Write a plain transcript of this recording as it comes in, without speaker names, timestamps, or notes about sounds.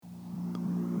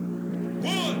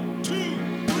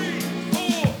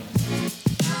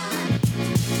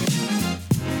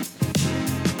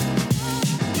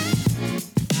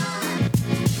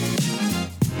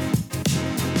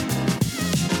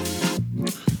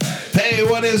Hey,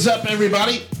 what is up,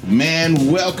 everybody?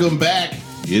 Man, welcome back.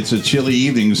 It's a chilly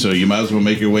evening, so you might as well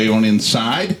make your way on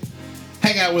inside.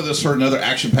 Hang out with us for another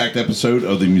action-packed episode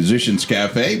of the Musicians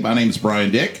Cafe. My name is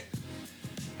Brian Dick,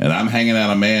 and I'm hanging out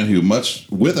with a man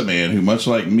who, much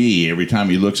like me, every time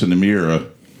he looks in the mirror,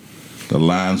 the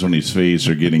lines on his face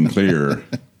are getting clearer.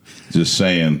 Just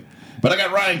saying. But I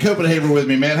got Ryan Copenhaver with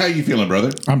me, man. How you feeling,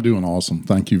 brother? I'm doing awesome.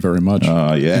 Thank you very much.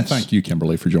 Yes. And thank you,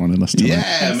 Kimberly, for joining us tonight. Yeah,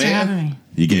 Thanks man. for having me.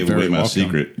 You gave away my welcome.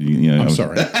 secret. I'm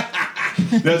sorry.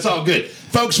 That's all good.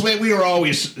 Folks, man, we are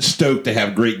always stoked to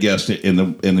have great guests in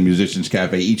the Musicians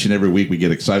Cafe. Each and every week we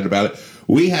get excited about it.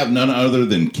 We have none other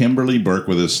than Kimberly Burke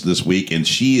with us this week, and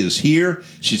she is here.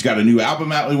 She's got a new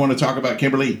album out we want to talk about.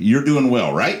 Kimberly, you're doing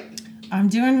well, right? I'm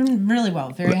doing really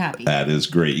well. Very happy. That is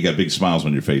great. You got big smiles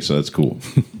on your face, so that's cool.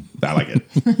 I like it.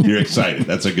 You're excited.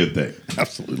 That's a good thing.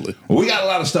 Absolutely. Well, we got a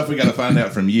lot of stuff we got to find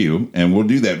out from you, and we'll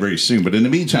do that very soon. But in the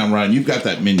meantime, Ryan, you've got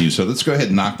that menu, so let's go ahead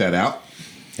and knock that out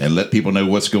and let people know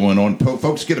what's going on.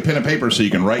 Folks, get a pen and paper so you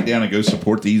can write down and go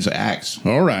support these acts.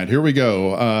 All right, here we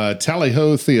go. Tally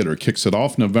Ho Theater kicks it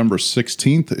off. November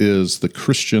 16th is the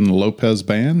Christian Lopez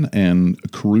Band and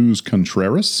Cruz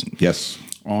Contreras. Yes.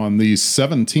 On the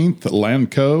 17th,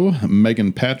 Lanco,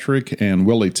 Megan Patrick, and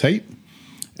Willie Tate.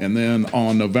 And then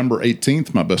on November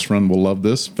 18th, my best friend will love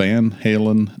this, Van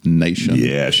Halen Nation.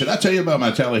 Yeah. Should I tell you about my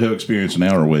Tally Ho experience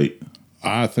now or wait?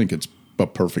 I think it's a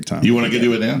perfect time. You want to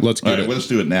do it now? Let's get All right, it. well, let's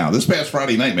do it now. This past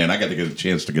Friday night, man, I got to get a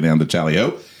chance to go down to Tally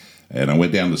Ho. And I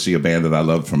went down to see a band that I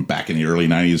loved from back in the early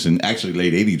 90s and actually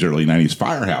late 80s, early 90s,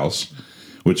 Firehouse,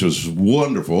 which was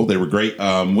wonderful. They were great.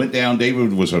 Went down.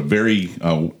 David was a very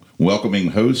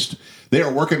welcoming host. They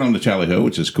are working on the Tally Ho,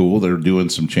 which is cool. They're doing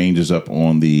some changes up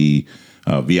on the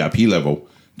VIP level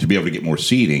to be able to get more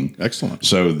seating. Excellent.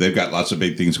 So they've got lots of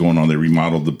big things going on. They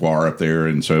remodeled the bar up there,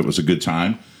 and so it was a good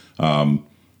time.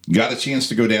 Got a chance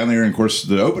to go down there, and of course,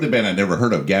 the opening band I'd never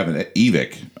heard of, Gavin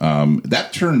Evick.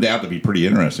 That turned out to be pretty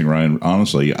interesting, Ryan,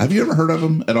 honestly. Have you ever heard of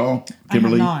him at all,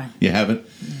 Kimberly? I have not. You haven't?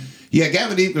 Yeah,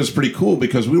 Gavin Evick was pretty cool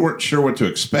because we weren't sure what to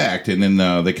expect, and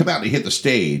then they come out and they hit the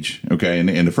stage, okay,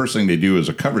 and the first thing they do is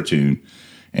a cover tune,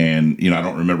 and, I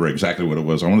don't remember exactly what it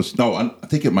was. I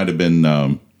think it might have been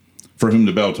For Whom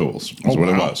the Bell Tolls is what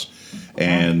it was.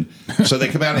 And so they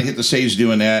come out and hit the stage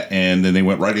doing that, and then they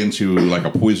went right into like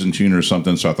a Poison tune or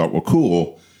something. So I thought, well,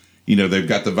 cool. They've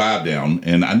got the vibe down.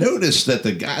 And I noticed that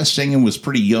the guy singing was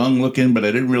pretty young looking, but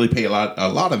I didn't really pay a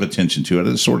lot of attention to it.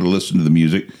 I just sort of listened to the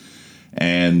music.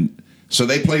 And so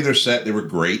they played their set. They were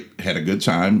great. Had a good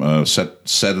time. Set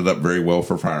it up very well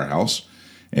for Firehouse.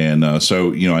 And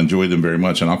so, I enjoyed them very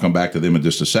much. And I'll come back to them in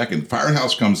just a second.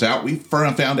 Firehouse comes out. We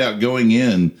found out going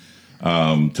in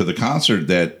to the concert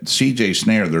that CJ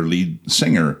Snare, their lead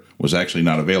singer, was actually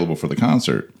not available for the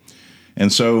concert.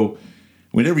 And so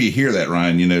whenever you hear that,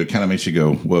 Ryan, it kind of makes you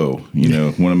go, whoa,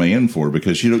 what am I in for?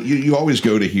 Because, you always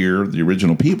go to hear the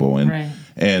original people. And Right.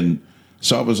 and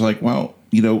so I was like, well,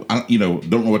 don't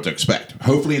know what to expect.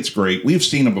 Hopefully it's great. We've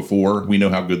seen them before. We know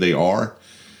how good they are.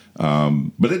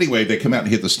 But anyway, they come out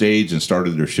and hit the stage and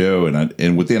started their show.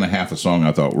 And within a half a song,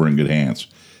 I thought, we're in good hands.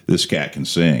 This cat can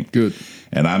sing. Good.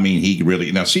 And I mean, he really...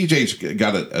 Now, CJ's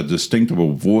got a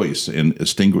distinctable voice and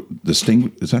is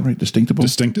that right? Distinctable?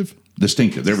 Distinctive?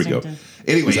 Distinctive. There we go.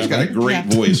 Anyway, he's got a great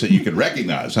voice that you can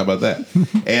recognize. How about that?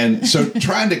 And so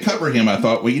trying to cover him, I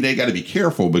thought, well, you got to be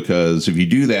careful because if you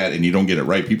do that and you don't get it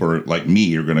right, people are like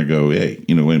me are going to go, hey,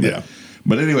 wait a minute. Yeah.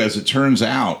 But anyway, as it turns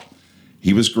out,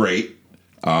 he was great.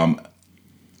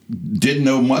 Didn't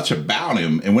know much about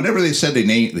him. And whenever they said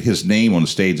his name on the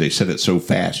stage, they said it so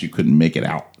fast you couldn't make it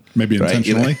out. Maybe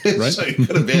intentionally, right? So it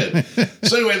could have been.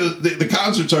 So anyway, the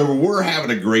concert's over. We're having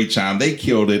a great time. They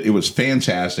killed it. It was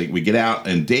fantastic. We get out,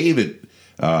 and David,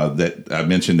 that I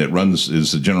mentioned that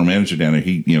is the general manager down there,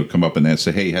 he come up and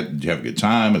say, hey, did you have a good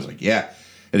time? I was like, yeah.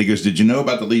 And he goes, did you know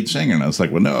about the lead singer? And I was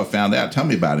like, well, no, I found out. Tell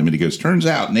me about him. And he goes, turns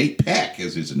out Nate Peck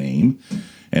is his name.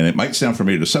 And it might sound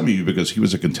familiar to some of you because he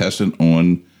was a contestant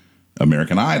on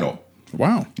American Idol.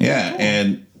 Wow. Yeah.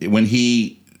 And when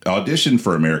he auditioned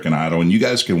for American Idol, and you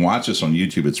guys can watch this on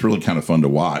YouTube. It's really kind of fun to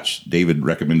watch. David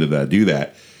recommended that I do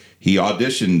that. He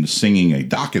auditioned singing a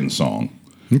Dawkins song,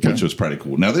 which was pretty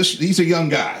cool. Now, he's a young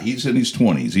guy. He's in his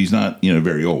 20s. He's not,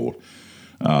 very old.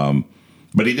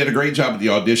 But he did a great job at the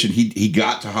audition. He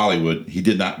got to Hollywood. He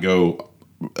did not go,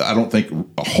 I don't think,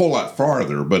 a whole lot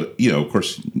farther. But, of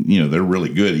course, they're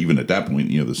really good. Even at that point,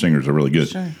 the singers are really good.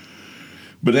 Sure.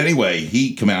 But anyway,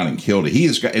 he come out and killed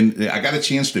it. And I got a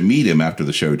chance to meet him after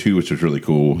the show too, which was really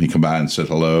cool. He come by and said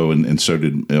hello, and so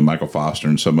did Michael Foster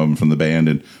and some of them from the band,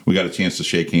 and we got a chance to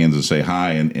shake hands and say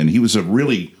hi. And he was a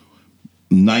really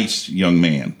nice young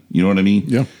man. You know what I mean?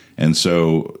 Yeah. And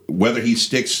so whether he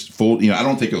sticks full, I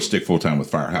don't think he'll stick full time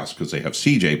with Firehouse because they have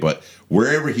CJ, but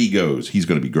wherever he goes, he's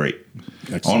going to be great.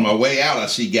 Excellent. On my way out, I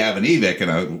see Gavin Evick,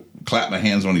 and I clap my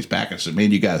hands on his back. I said,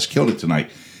 man, you guys killed it tonight.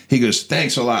 He goes,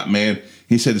 thanks a lot, man.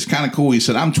 He said, it's kind of cool. He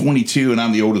said, I'm 22 and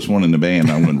I'm the oldest one in the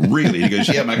band. I went, really? He goes,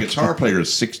 yeah, my guitar player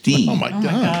is 16. Oh, my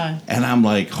God. And I'm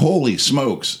like, holy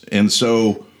smokes. And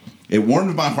so it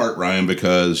warmed my heart, Ryan,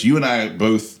 because you and I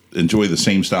both enjoy the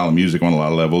same style of music on a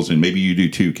lot of levels, and maybe you do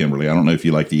too, Kimberly. I don't know if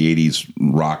you like the 80s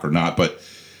rock or not, but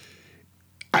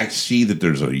I see that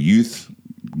there's a youth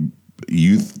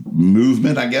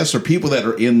movement, I guess, or people that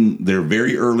are in their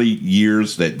very early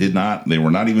years that they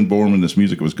were not even born when this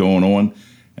music was going on,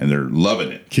 and they're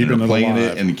loving it. Keeping it playing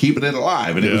alive. And keeping it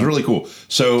alive. And it was really cool.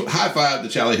 So high five to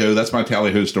Tally Ho. That's my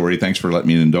Tally Ho story. Thanks for letting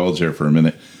me indulge there for a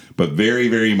minute. But very,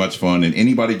 very much fun. And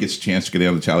anybody gets a chance to get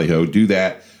down to Tally Ho, do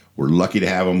that. We're lucky to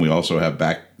have them. We also have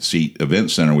Backseat Event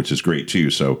Center, which is great too.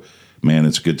 So, man,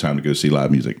 it's a good time to go see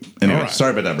live music. Anyway,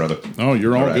 sorry about that, brother. Oh,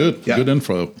 you're all good. Yeah. Good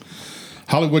info.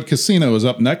 Hollywood Casino is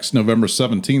up next. November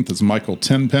 17th is Michael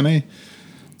Tenpenny.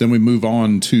 Then we move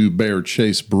on to Bear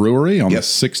Chase Brewery. On the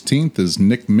 16th is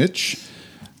Nick Mitch.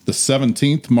 The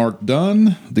 17th, Mark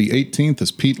Dunn. The 18th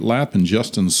is Pete Lapp and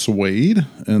Justin Swade.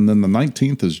 And then the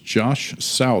 19th is Josh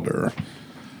Souder.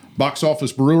 Box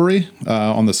Office Brewery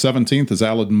on the 17th is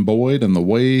Alan Boyd and the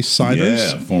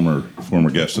Waysiders. Yeah, former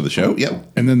guest of the show.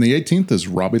 Yep. And then the 18th is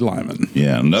Robbie Lyman.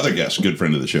 Yeah, another guest, good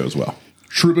friend of the show as well.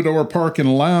 Troubadour Park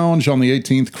and Lounge on the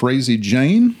 18th, Crazy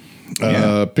Jane.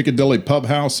 Piccadilly Pub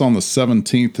House on the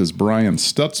 17th is Brian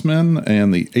Stutzman,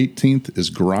 and the 18th is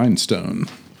Grindstone.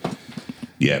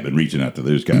 Yeah, I've been reaching out to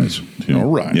those guys. Too.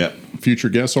 All right. Yep. Future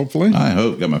guests, hopefully. I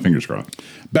hope. Got my fingers crossed.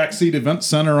 Backseat Event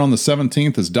Center on the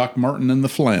 17th is Doc Martin and the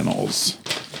Flannels.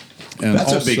 And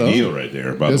that's a big deal right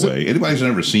there, by the way. Anybody who's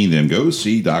never seen them, go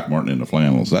see Doc Martin and the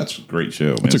Flannels. That's a great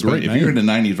show, man. It's a great name. If you're into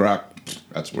 90s rock,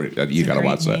 that's where you got to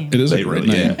watch that. It is a great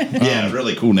name. Yeah,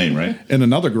 really cool name, right? And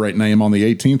another great name on the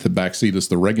 18th at Backseat is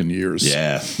the Reagan Years.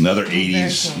 Yeah, another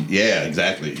 80s. Cool. Yeah,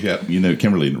 exactly. Yeah,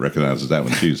 Kimberly recognizes that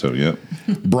one too, so yeah.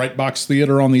 Bright Box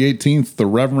Theater on the 18th, the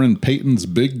Reverend Peyton's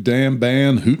Big Damn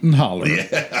Band, Hoot and Holler.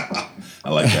 Yeah,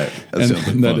 I like that. That sounds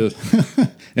like that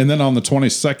fun. And then on the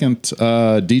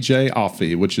 22nd, DJ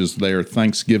Offie, which is their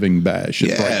Thanksgiving bash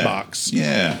at Bright Box.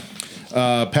 Yeah.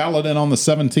 Paladin on the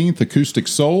 17th, Acoustic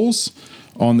Souls.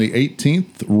 On the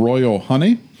 18th, Royal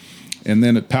Honey. And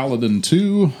then at Paladin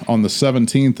 2 on the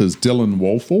 17th is Dylan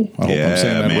Wolfel. I hope I'm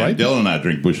saying that right. Dylan and I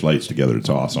drink Busch Lights together. It's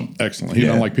awesome. Excellent. He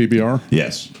don't like PBR?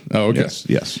 Yes. Oh, okay.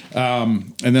 Yes.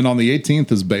 And then on the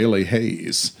 18th is Bailey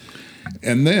Hayes.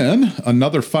 And then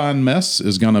another fine mess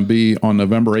is going to be on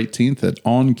November 18th at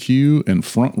On Cue in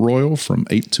Front Royal from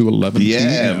 8 to 11 p.m.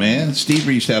 Yeah, man. Steve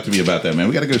reached out to me about that, man.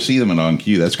 We got to go see them at On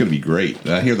Cue. That's going to be great.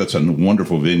 I hear that's a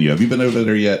wonderful venue. Have you been over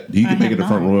there yet? You can make it to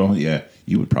Front Royal? Yeah.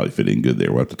 You would probably fit in good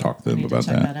there. We'll have to talk to them about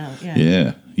that.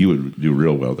 Yeah. You would do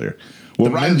real well there.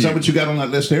 Well, Ryan, is that what you got on that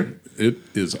list here? It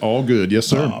is all good. Yes,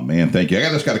 sir. Oh, man, thank you. I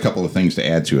just got a couple of things to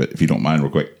add to it, if you don't mind,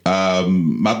 real quick.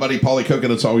 My buddy Paulie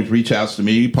Coconuts always reach out to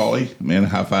me. Paulie, man,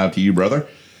 high five to you, brother.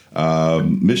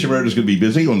 Mission Road is going to be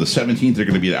busy. On the 17th, they're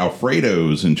going to be at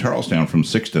Alfredo's in Charlestown from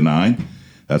 6 to 9.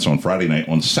 That's on Friday night.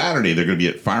 On Saturday, they're going to be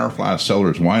at Firefly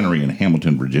Cellars Winery in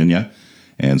Hamilton, Virginia.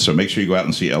 And so make sure you go out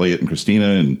and see Elliot and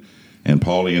Christina and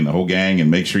Paulie and the whole gang,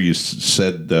 and make sure you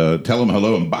tell them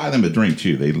hello and buy them a drink,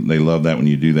 too. They love that when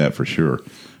you do that, for sure.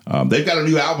 They've got a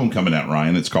new album coming out,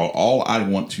 Ryan. It's called All I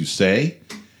Want to Say,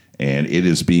 and it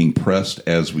is being pressed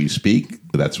as we speak.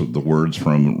 That's what the words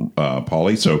from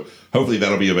Paulie. So hopefully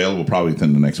that'll be available probably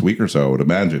within the next week or so, I would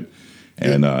imagine.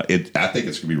 And I think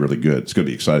it's going to be really good. It's going to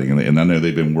be exciting. And I know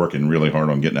they've been working really hard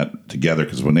on getting that together,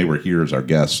 because when they were here as our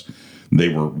guests, they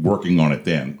were working on it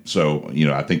then. So,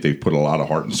 I think they've put a lot of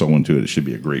heart and soul into it. It should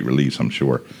be a great release, I'm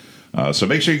sure. So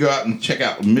make sure you go out and check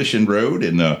out Mission Road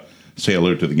and say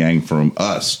hello to the gang from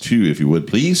us, too, if you would,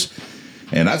 please.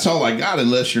 And that's all I got,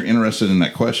 unless you're interested in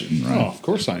that question, right? Oh, of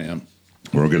course I am.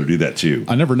 We're going to do that, too.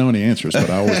 I never know any answers, but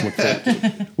I always look forward to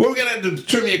it. Well, we're going to have the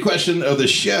trivia question of the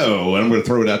show, and I'm going to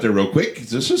throw it out there real quick.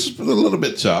 This is a little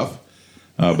bit tough,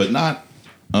 but not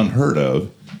unheard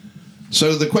of.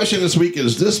 So the question this week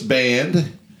is, this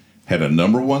band had a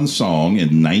 #1 song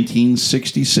in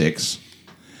 1966,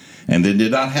 and then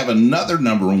did not have another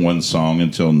 #1 song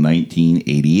until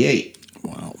 1988.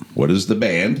 Wow. What is the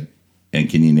band, and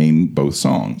can you name both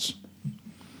songs?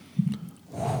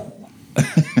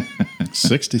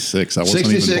 66. I wasn't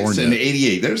even born 66 and yet.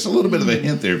 88. There's a little bit of a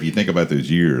hint there if you think about those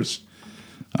years.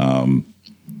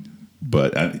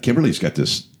 But Kimberly's got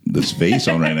this this face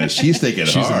on right now. She's thinking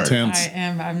She's hard. intense. I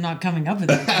am. I'm not coming up with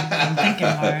anything, but I'm thinking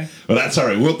hard. Well, that's all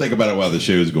right. We'll think about it while the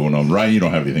show is going on. Ryan, you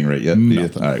don't have anything right yet? Do you?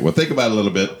 Nothing. All right. Well, think about it a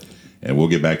little bit, and we'll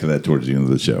get back to that towards the end of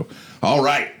the show. All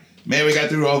right. Man, we got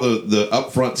through all the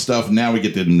upfront stuff. Now we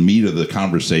get to the meat of the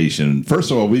conversation. First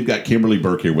of all, we've got Kimberly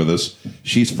Burke here with us.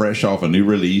 She's fresh off a new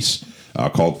release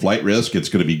called Flight Risk. It's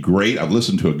going to be great. I've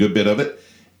listened to a good bit of it,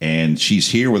 and she's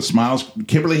here with smiles.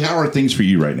 Kimberly, how are things for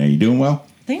you right now? You doing well?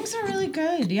 Things are really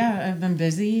good. Yeah, I've been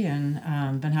busy and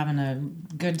been having a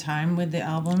good time with the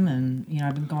album. And,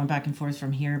 I've been going back and forth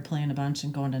from here, playing a bunch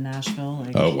and going to Nashville.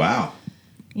 Oh, wow.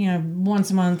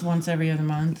 Once a month, once every other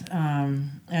month.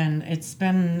 And it's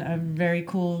been a very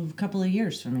cool couple of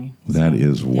years for me. That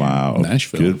is wow.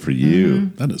 Nashville. Good for you.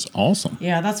 Mm-hmm. That is awesome.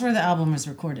 Yeah, that's where the album was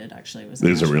recorded, actually. Was in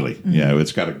Is it Nashville. really? Yeah,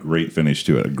 it's got a great finish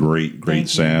to it. A great Thank you.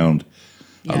 sound.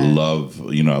 Yeah. I love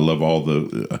all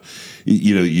the,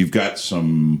 you've got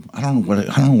some, I don't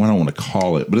know what I want to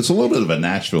call it, but it's a little bit of a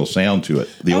Nashville sound to it.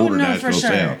 The older Nashville for sure.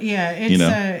 sound. Yeah,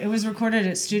 it's it was recorded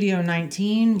at Studio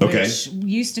 19, which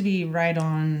used to be right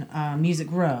on Music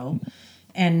Row,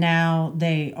 and now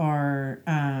they are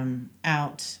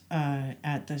out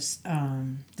at the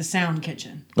Sound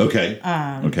Kitchen. Okay.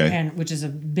 And which is a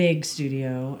big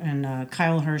studio, and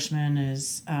Kyle Hirschman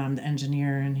is the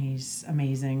engineer, and he's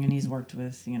amazing, and he's worked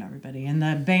with everybody, and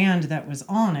the band that was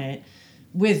on it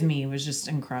with me was just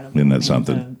incredible. Isn't that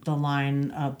something? The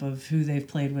line up of who they've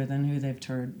played with and who they've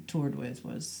toured with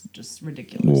was just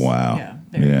ridiculous. Wow. Yeah,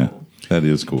 very cool. That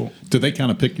is cool. Did they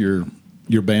kind of pick your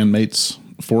bandmates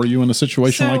for you in a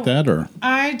situation like that, or?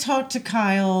 I talked to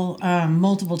Kyle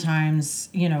multiple times,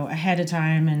 ahead of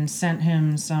time, and sent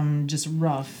him some just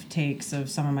rough takes of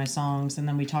some of my songs, and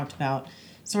then we talked about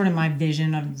sort of my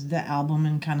vision of the album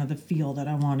and kind of the feel that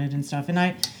I wanted and stuff. And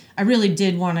I really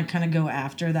did want to kind of go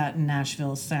after that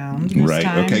Nashville sound this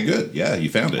time. Okay, good. Yeah, you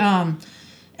found it.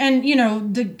 And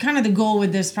the kind of the goal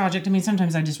with this project, I mean,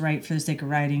 sometimes I just write for the sake of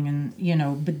writing,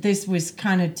 and but this was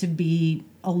kind of to be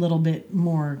a little bit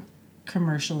more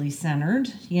commercially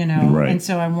centered, Right. And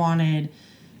so I wanted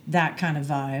that kind of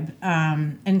vibe.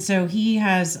 And so he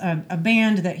has a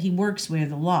band that he works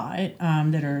with a lot,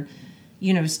 that are,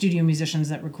 studio musicians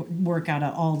that work out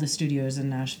at all the studios in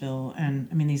Nashville. And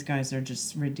I mean, these guys are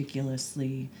just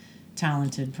ridiculously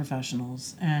talented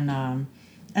professionals. And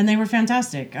they were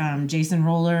fantastic. Jason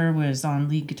Roller was on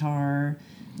lead guitar,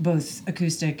 both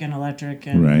acoustic and electric,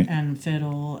 and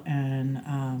fiddle,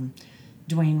 and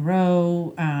Dwayne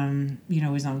Rowe,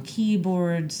 was on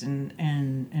keyboards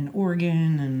and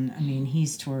organ, and I mean,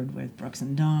 he's toured with Brooks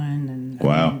and Dunn, and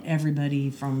I mean, everybody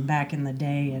from back in the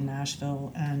day in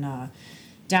Nashville. And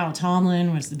Dow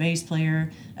Tomlin was the bass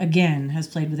player. Again, has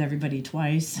played with everybody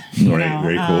twice.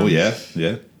 Very cool. Yeah.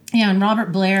 Yeah, and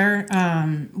Robert Blair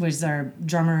was our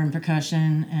drummer and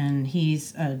percussion, and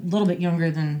he's a little bit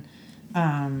younger than,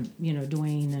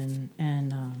 Dwayne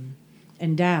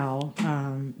and Dow.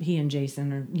 He and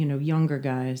Jason are, younger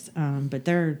guys, but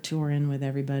they're touring with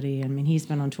everybody. I mean, he's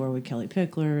been on tour with Kelly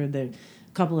Pickler. A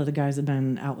couple of the guys have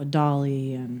been out with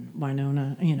Dolly and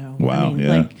Winona, Wow, I mean,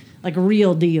 yeah. like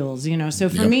real deals, So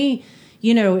for me,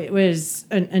 it was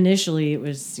initially it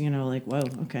was, like, whoa,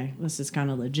 okay, this is kind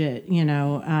of legit,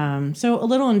 so a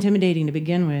little intimidating to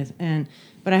begin with.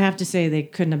 But I have to say they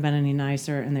couldn't have been any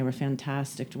nicer, and they were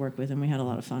fantastic to work with, and we had a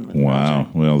lot of fun with them. Wow.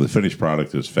 Well, the finished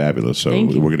product is fabulous, so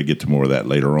Thank you. we're going to get to more of that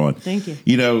later on. Thank you.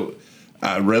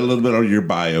 I read a little bit on your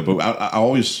bio, but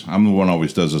I'm the one who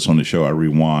always does this on the show. I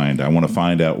rewind. I want to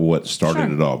find out what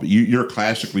started it all. But you're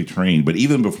classically trained, but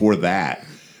even before that,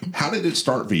 how did it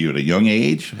start for you at a young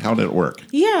age? How did it work?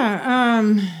 Yeah,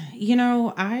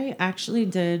 I actually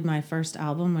did my first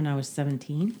album when I was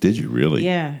 17. Did you really?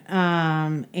 Yeah,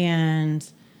 and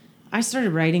I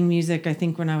started writing music, I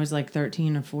think, when I was like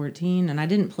 13 or 14, and I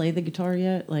didn't play the guitar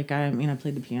yet. I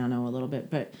played the piano a little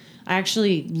bit, but I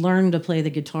actually learned to play the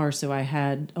guitar, so I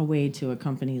had a way to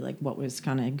accompany like what was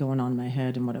kind of going on in my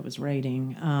head and what I was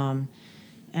writing.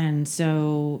 And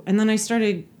then I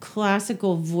started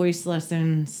classical voice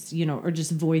lessons, or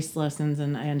just voice lessons,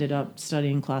 and I ended up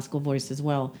studying classical voice as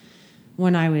well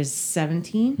when I was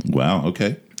 17. Wow,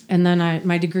 okay. And then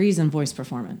my degree's in voice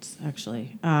performance,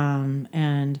 actually.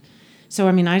 And so,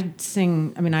 I mean,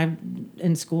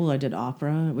 in school I did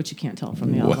opera, which you can't tell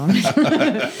from the album.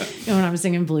 When I was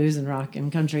singing blues and rock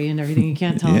and country and everything, you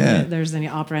can't tell if there's any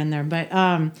opera in there.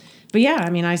 But yeah, I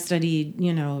mean, I studied,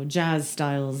 jazz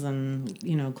styles and,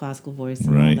 classical voice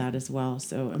and all that as well.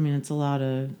 So, I mean, it's a lot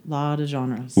of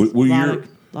genres. A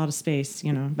lot of space,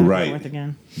 back and forth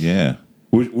again. Yeah.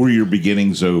 Were your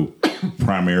beginnings, though,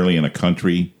 primarily in a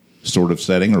country sort of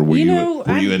setting, or were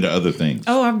you into other things?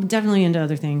 Oh, I'm definitely into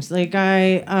other things. Like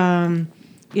I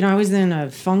was in a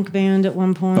funk band at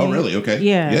one point. Oh, really? Okay.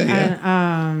 Yeah. Yeah.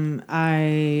 And,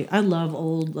 I love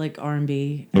old like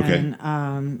R&B. Okay.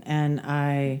 And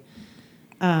I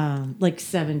like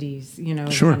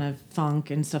 70s, Sure. kind of funk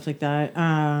and stuff like that.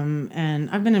 And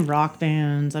I've been in rock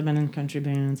bands, I've been in country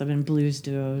bands, I've been in blues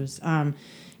duos. And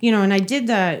I did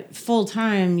that full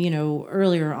time,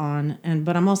 earlier on.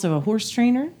 But I'm also a horse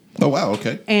trainer. Oh, wow.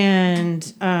 Okay. And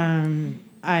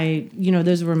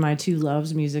those were my two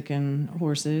loves, music and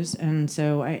horses. And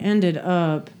so I ended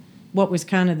up, what was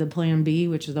kind of the plan B,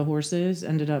 which is the horses,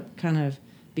 ended up kind of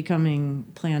becoming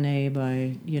plan A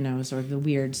by, sort of the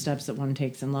weird steps that one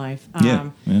takes in life.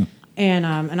 Yeah. And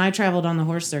I traveled on the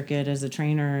horse circuit as a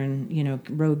trainer and,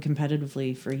 rode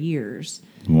competitively for years.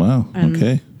 Wow.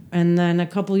 Okay. And then a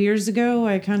couple years ago,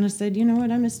 I kind of said, you know what,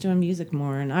 I miss doing music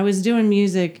more. And I was doing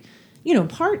music,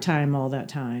 part-time all that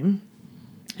time.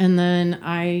 And then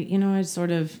I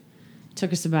sort of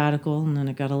took a sabbatical, and then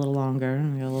it got a little longer,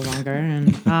 and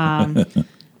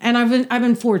I've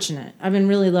been fortunate. I've been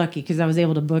really lucky because I was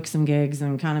able to book some gigs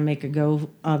and kind of make a go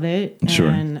of it. Sure.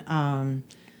 And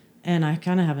I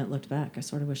kind of haven't looked back. I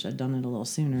sort of wish I'd done it a little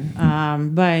sooner.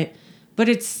 But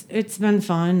it's been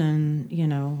fun, and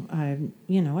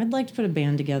I'd like to put a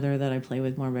band together that I play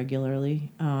with more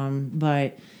regularly.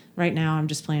 But right now I'm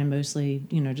just playing mostly,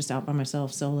 just out by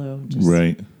myself, solo. Just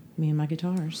right. Me and my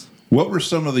guitars. What were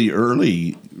some of the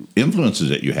early influences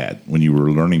that you had when you were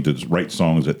learning to write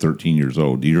songs at 13 years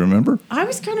old? Do you remember? I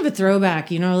was kind of a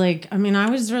throwback, I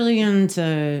was really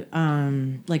into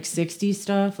like 60s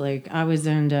stuff. Like I was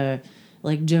into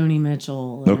like Joni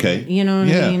Mitchell. Okay. You know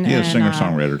what I mean? Yeah,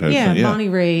 singer-songwriter type yeah, thing. Yeah, Bonnie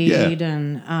Raitt. Yeah.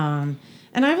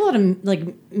 And I have a lot of like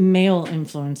male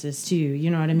influences too. You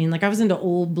know what I mean? Like I was into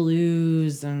old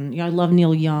blues, and I love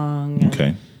Neil Young. And,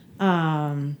 okay.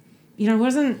 I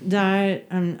wasn't that.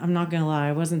 I'm not gonna lie.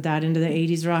 I wasn't that into the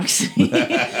 '80s rock scene.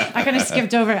 I kind of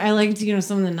skipped over. I liked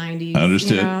some of the '90s.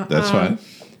 Understood. That's fine.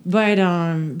 But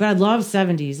I love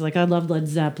 '70s. Like I loved Led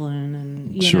Zeppelin,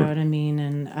 and you Sure. know what I mean.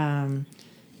 And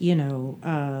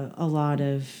a lot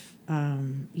of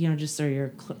just sort of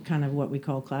your kind of what we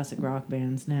call classic rock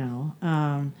bands now.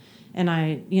 And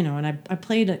I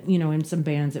played in some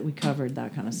bands that we covered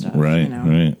that kind of stuff. Right.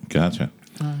 Right. Gotcha.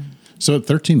 So at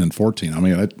 13 and 14, I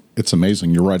mean, it's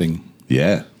amazing. You're writing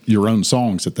your own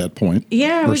songs at that point.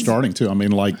 Yeah. We're starting to. I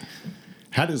mean, like,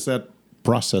 how does that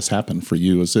process happen for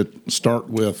you? Is it start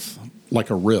with like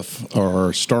a riff,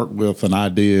 or start with an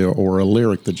idea or a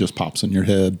lyric that just pops in your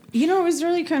head? It was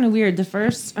really kind of weird. The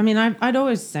first, I'd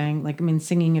always sang,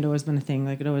 singing had always been a thing.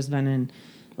 Like, it always been in,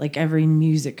 like, every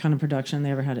music kind of production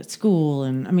they ever had at school.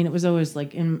 And, it was always,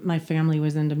 like, my family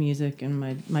was into music, and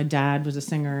my dad was a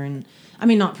singer. And,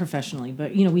 not professionally,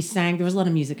 but, we sang. There was a lot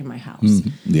of music in my house.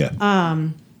 Mm, yeah.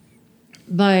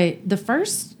 But the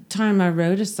first time I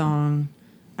wrote a song,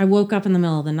 I woke up in the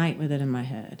middle of the night with it in my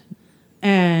head.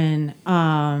 And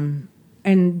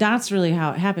that's really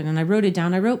how it happened. And I wrote it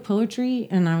down. I wrote poetry,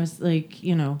 and I was like,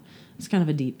 it's kind of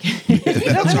a deep kid.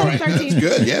 That's all right. 13, That's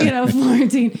good. Yeah.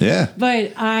 14. Yeah.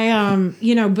 But I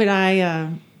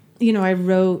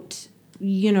wrote,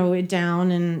 it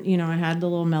down, and, I had the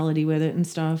little melody with it and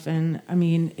stuff. And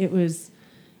it was,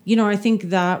 I think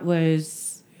that was,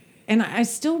 and I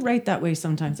still write that way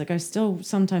sometimes. Like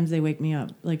sometimes they wake me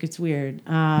up. Like it's weird.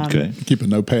 Okay. Keep a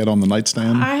notepad on the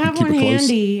nightstand. I have keep one it close.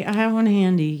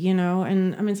 handy.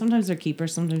 And sometimes they're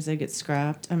keepers. Sometimes they get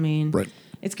scrapped. Right.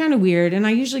 It's kind of weird. And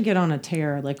I usually get on a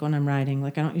tear, like when I'm writing.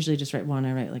 Like I don't usually just write one.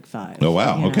 I write like 5. Oh,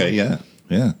 wow. Okay. Yeah.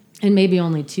 Yeah. And maybe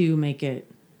only 2 make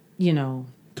it, To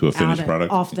a finished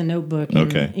product? off the notebook. And,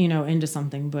 Okay. Into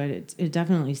something. But it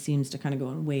definitely seems to kind of go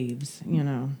in waves,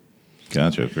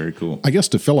 Gotcha. Very cool. I guess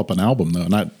to fill up an album, though,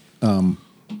 and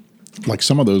like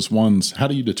some of those ones, how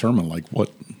do you determine like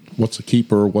what's a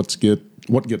keeper, what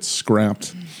gets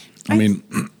scrapped? I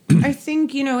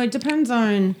think it depends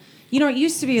on. It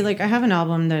used to be like I have an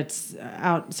album that's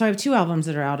out. So I have 2 albums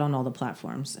that are out on all the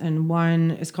platforms, and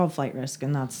one is called Flight Risk,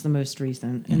 and that's the most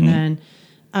recent. Mm-hmm. And then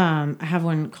I have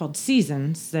one called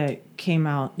Seasons that came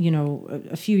out,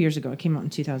 a few years ago. It came out in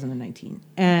 2019,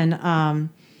 and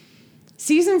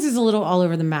Seasons is a little all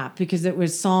over the map because it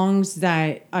was songs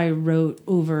that I wrote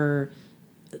over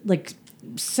like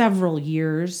several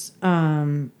years.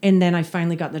 And then I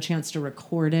finally got the chance to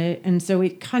record it. And so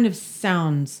it kind of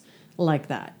sounds like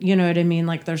that. You know what I mean?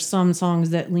 Like there's some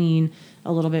songs that lean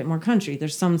a little bit more country.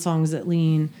 There's some songs that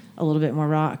lean a little bit more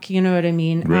rock. You know what I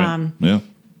mean? Right. Yeah.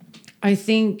 I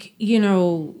think,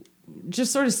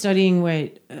 just sort of studying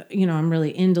what, I'm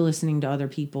really into listening to other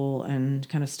people and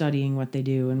kind of studying what they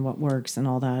do and what works and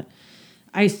all that.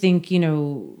 I think,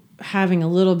 having a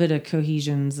little bit of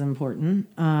cohesion is important.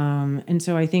 And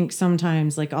so I think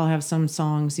sometimes like I'll have some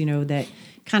songs, that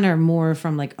kind of are more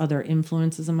from like other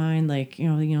influences of mine. Like,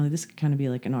 this could kind of be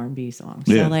like an R&B song.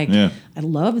 So I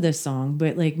love this song,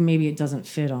 but like maybe it doesn't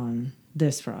fit on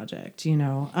this project,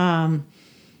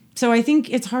 So I think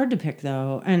it's hard to pick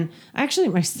though. And actually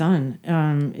my son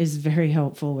is very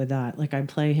helpful with that. Like I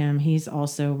play him. He's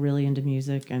also really into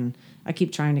music and I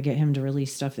keep trying to get him to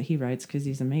release stuff that he writes because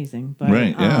he's amazing. But,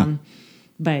 right, yeah.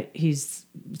 But he's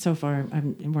so far,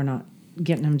 we're not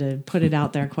getting him to put it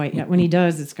out there quite yet. When he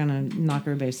does, it's going to knock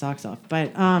everybody's socks off.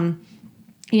 But,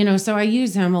 so I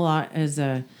use him a lot as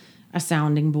a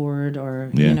sounding board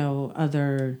or,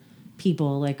 other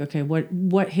people like, okay,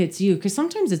 what hits you? Because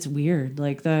sometimes it's weird.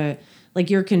 Like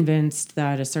you're convinced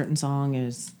that a certain song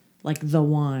is like the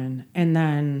one, and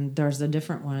then there's a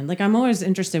different one. Like I'm always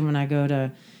interested when I go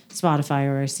to Spotify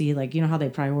or I see like, how they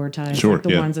prioritize like,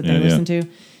 the ones that they listen to.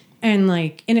 And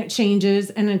like, and it changes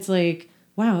and it's like,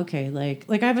 wow, okay. Like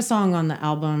I have a song on the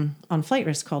album on Flight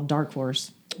Risk called Dark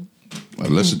Horse. I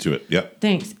listened to it. Yep.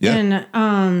 Thanks. Yeah.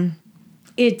 And,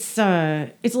 it's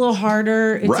a little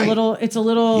harder. It's right.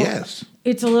 Yes.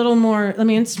 It's a little more,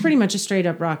 it's pretty much a straight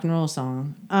up rock and roll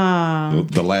song.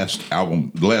 The last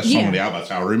song on the album, that's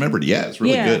how I remembered. Yeah, it's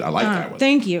really good. I like that one.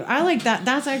 Thank you. I like that.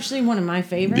 That's actually one of my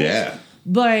favorites. Yeah.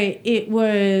 But it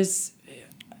was,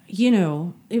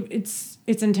 it's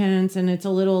intense and it's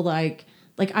a little like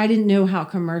I didn't know how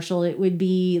commercial it would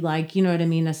be, like, you know what I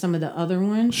mean, as some of the other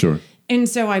ones. Sure. And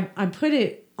so I put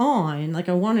it on, like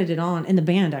I wanted it on, and the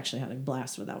band actually had a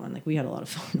blast with that one. Like we had a lot of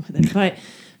fun with it.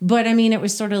 But it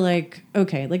was sort of like,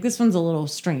 okay, like this one's a little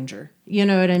stranger. You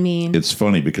know what I mean? It's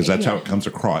funny because that's how it comes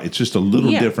across. It's just a little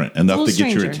different, enough to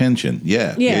get your attention.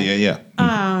 Yeah.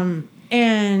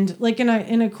 And like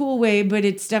in a cool way, but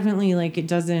it's definitely like it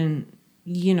doesn't,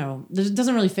 it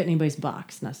doesn't really fit anybody's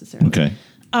box necessarily. Okay.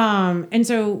 And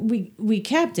so we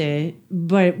kept it,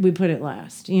 but we put it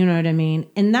last, you know what I mean?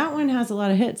 And that one has a lot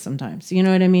of hits sometimes, you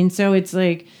know what I mean? So it's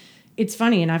like, it's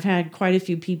funny. And I've had quite a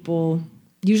few people,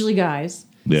 usually guys,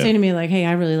 say to me like, hey,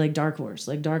 I really like Dark Horse.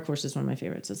 Like Dark Horse is one of my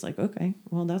favorites. It's like, okay,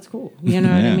 well, that's cool. You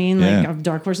know what I mean? Like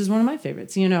Dark Horse is one of my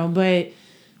favorites,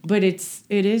 but it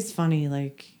is funny.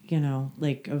 Like,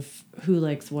 like of who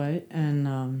likes what,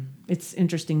 and it's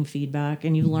interesting feedback,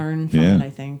 and you learn from it. I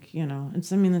think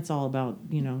it's all about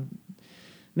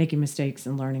making mistakes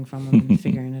and learning from them and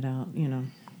figuring it out.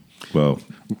 Well,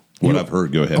 what I've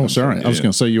heard. Go ahead. Oh, sorry. I was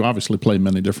going to say you obviously play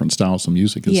many different styles of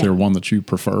music. Is there one that you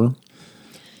prefer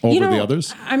over the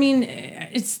others? I mean,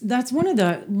 that's one of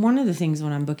the things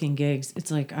when I'm booking gigs.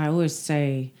 It's like I always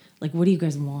say, like, what do you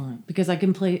guys want? Because I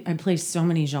play so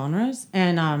many genres,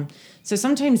 and so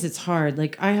sometimes it's hard.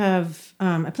 Like I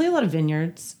play a lot of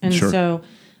vineyards, and so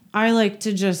I like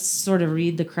to just sort of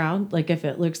read the crowd. Like if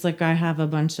it looks like I have a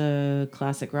bunch of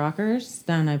classic rockers,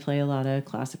 then I play a lot of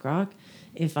classic rock.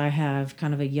 If I have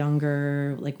kind of a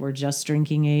younger, like we're just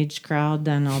drinking age crowd,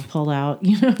 then I'll pull out,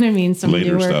 you know what I mean? Some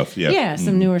later newer stuff,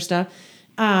 some newer stuff.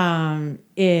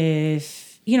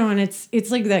 If and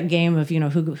it's like that game of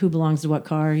who belongs to what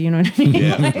car, you know what I mean?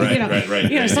 Yeah, like,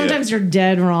 right. Sometimes you're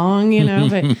dead wrong,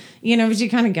 but but you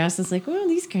kind of guess. It's like, well,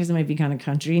 these guys might be kind of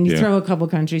country, and you throw a couple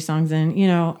country songs in.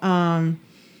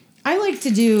 I like to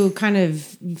do kind of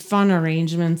fun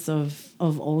arrangements of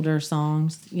older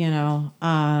songs,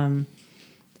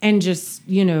 and just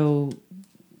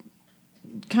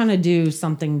kind of do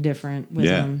something different with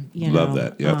them. Love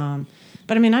that. Yeah.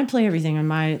 But I mean, I play everything on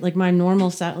my normal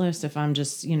set list. If I'm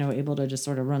just able to just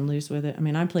sort of run loose with it, I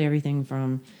mean, I play everything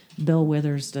from Bill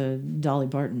Withers to Dolly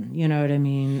Parton. You know what I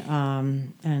mean?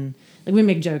 And like we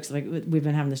make jokes. Like we've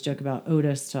been having this joke about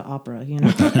Otis to opera.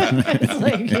 It's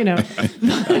like I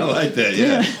like that.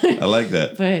 Yeah, I like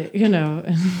that. But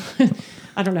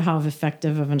I don't know how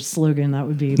effective of a slogan that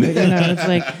would be, but it's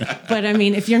like, but I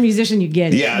mean, if you're a musician, you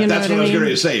get it. Yeah, that's what I was going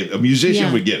to say. A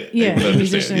musician would get it. Yeah, a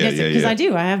musician gets it because I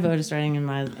do. I have Otis writing in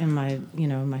my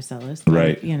my set list.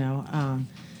 Right.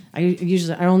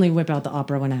 I only whip out the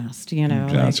opera when asked.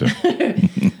 Gotcha.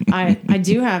 I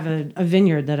do have a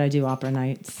vineyard that I do opera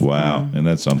nights. Wow, and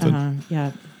that's something.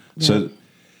 Yeah. So,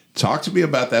 talk to me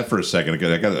about that for a second.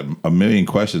 I got a million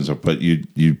questions, but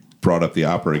you brought up the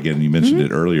opera again. You mentioned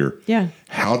it earlier. Yeah.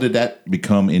 How did that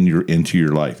become into your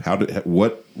life?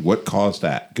 What caused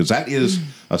that? Because that is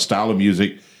a style of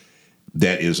music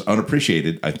that is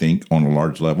unappreciated, I think, on a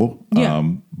large level. Yeah,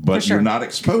 but you're not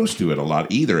exposed to it a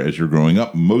lot either as you're growing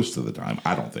up most of the time,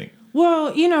 I don't think.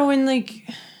 Well, and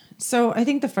so I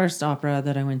think the first opera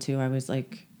that I went to, I was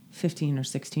like 15 or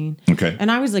 16. Okay.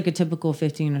 And I was like a typical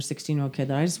 15 or 16-year-old kid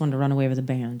that I just wanted to run away with a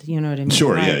band. You know what I mean?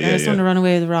 Sure, like, yeah, I just yeah. wanted to run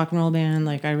away with a rock and roll band.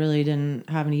 Like, I really didn't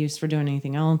have any use for doing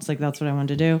anything else. Like, that's what I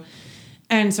wanted to do.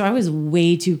 And so I was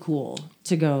way too cool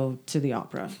to go to the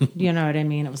opera. You know what I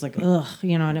mean? It was like, ugh,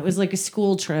 you know, and it was like a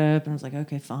school trip. And I was like,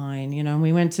 okay, fine. You know, and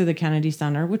we went to the Kennedy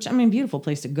Center, which, I mean, beautiful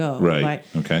place to go. Right.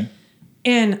 Okay.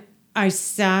 And I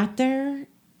sat there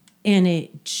and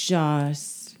it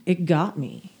got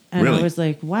me. And Really? I was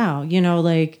like, wow, you know,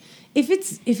 like if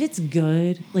it's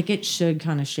good, like it should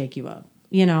kind of shake you up.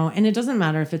 You know, and it doesn't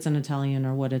matter if it's in Italian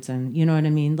or what it's in, you know what I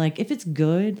mean? Like, if it's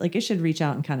good, like, it should reach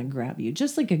out and kind of grab you.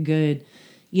 Just like a good,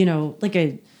 you know, like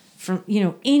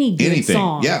any good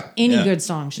song. Yeah. Any good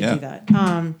song should do that.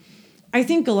 I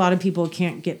think a lot of people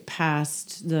can't get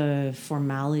past the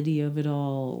formality of it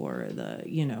all or the,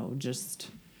 you know, just,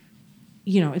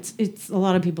 you know, it's a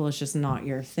lot of people, it's just not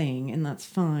your thing, and that's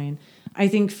fine. I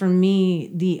think for me,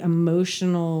 the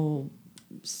emotional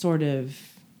sort of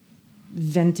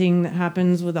venting that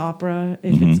happens with opera,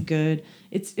 if it's good,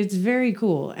 it's very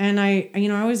cool. And I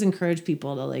always encourage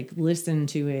people to like listen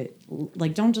to it.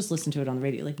 Like, don't just listen to it on the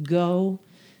radio. Like, go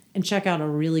and check out a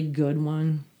really good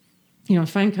one. You know,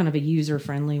 find kind of a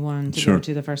user-friendly one to go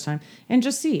to the first time and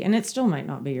just see. And it still might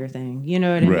not be your thing. You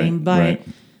know what I mean?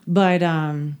 But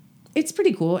it's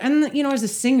pretty cool. And you know, as a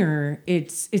singer,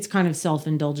 it's kind of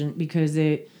self-indulgent because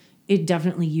it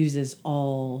definitely uses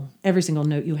every single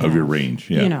note you have Of your range,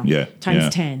 yeah, you know,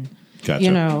 times 10. Gotcha.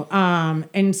 You know,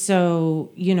 and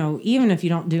so, you know, even if you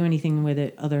don't do anything with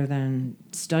it other than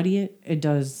study it, it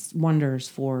does wonders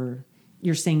for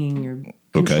your singing, your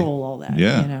control, all that.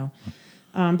 Yeah. You know.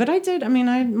 But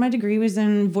my degree was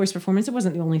in voice performance. It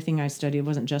wasn't the only thing I studied. It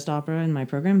wasn't just opera in my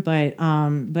program, but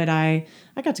I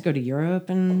got to go to Europe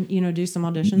and, you know, do some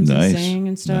auditions and sing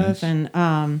and stuff. Nice.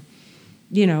 And,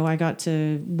 you know, I got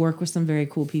to work with some very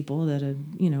cool people that had,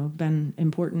 you know, been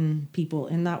important people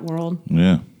in that world.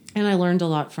 Yeah. And I learned a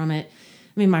lot from it.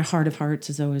 I mean, my heart of hearts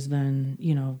has always been,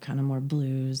 you know, kind of more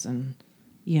blues and,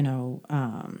 you know,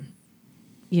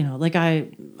 like I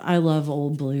love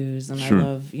old blues and I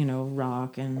love, you know,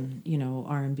 rock and, you know,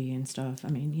 R&B and stuff. I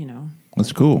mean, you know,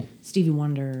 that's cool. Stevie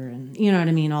Wonder and, you know what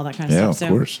I mean? All that kind of stuff. Yeah,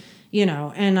 of course. You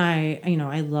know, and I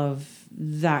love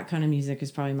that kind of music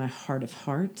is probably my heart of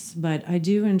hearts, but I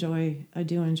do enjoy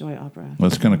opera.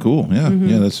 That's kind of cool. Yeah.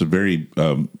 Yeah. That's a very,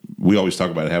 we always talk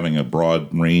about having a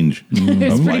broad range of pretty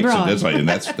likes, broad. and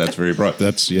that's very broad.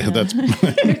 That's yeah.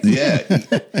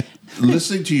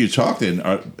 Listening to you talk, then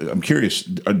I'm curious.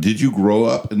 Did you grow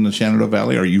up in the Shenandoah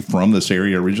Valley? Are you from this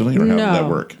area originally, or how did that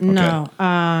work? Okay. No.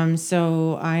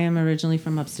 So I am originally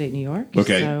from upstate New York.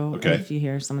 Okay. So Okay. if you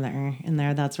hear some of that in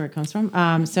there, that's where it comes from.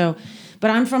 But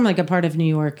I'm from like a part of New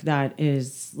York that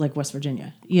is like West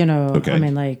Virginia. You know. Okay. I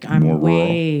mean, like I'm More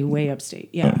way upstate.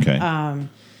 Yeah. Okay.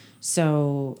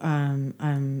 So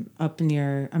I'm up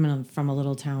near. from a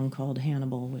little town called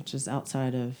Hannibal, which is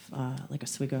outside of like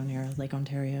Oswego near Lake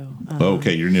Ontario.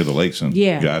 Okay, you're near the lakes, then.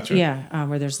 Yeah, Gotcha. Yeah,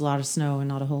 where there's a lot of snow and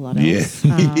not a whole lot else.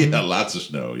 Yeah, lots of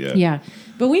snow. Yeah. Yeah,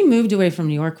 but we moved away from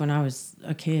New York when I was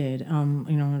a kid. 10,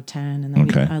 and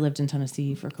then I lived in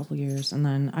Tennessee for a couple years, and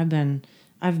then I've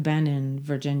been in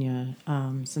Virginia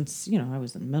since I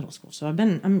was in middle school. So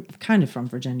I'm kind of from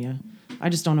Virginia. I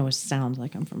just don't always sound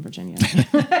like I'm from Virginia.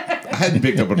 I hadn't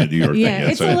picked up on the New York thing yet.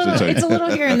 It's a little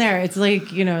here and there. It's like,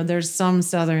 there's some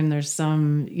Southern, there's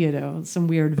some, some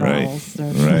weird vowels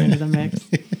that are into the mix.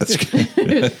 That's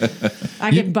good.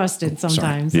 I get busted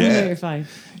sometimes. Yeah. You're fine.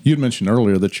 You'd mentioned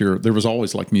earlier that there was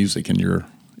always like music in your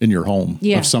home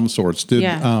of some sorts.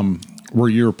 Were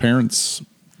your parents?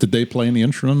 Did they play any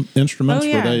instruments? Oh,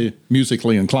 yeah. Were they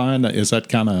musically inclined? Is that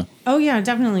kind of... Oh, yeah,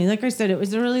 definitely. Like I said, it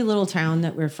was a really little town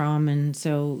that we're from. And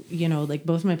so, like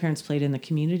both my parents played in the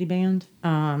community band.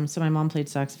 So my mom played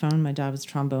saxophone. My dad was a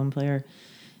trombone player.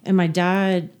 And my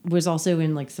dad was also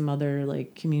in like some other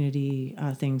like community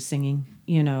things singing,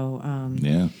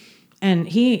 Yeah. And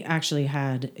he actually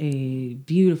had a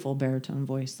beautiful baritone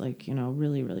voice, like,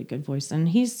 really, really good voice. And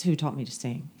he's who taught me to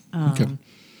sing. Okay.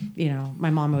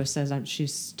 My mom always says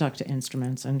she's stuck to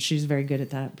instruments, and she's very good at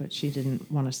that, but she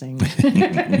didn't want to sing.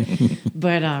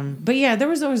 But yeah, there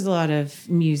was always a lot of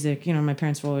music. My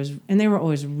parents were always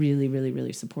really, really,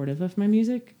 really supportive of my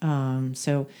music.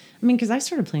 So, because I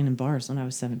started playing in bars when I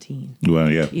was 17.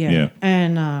 Well, yeah.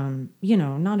 And,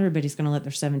 not everybody's going to let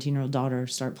their 17-year-old daughter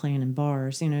start playing in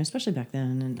bars, especially back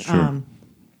then. And, Sure.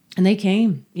 And they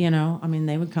came,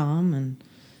 they would come and,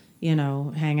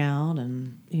 hang out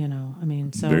and, I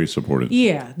mean, so. Very supportive.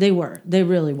 Yeah, they were. They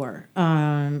really were.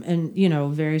 And,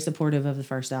 very supportive of the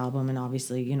first album. And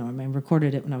obviously, I mean,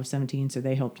 recorded it when I was 17, so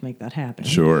they helped make that happen.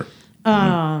 Sure.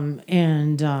 My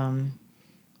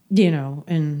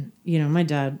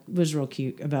dad was real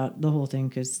cute about the whole thing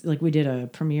because, like, we did a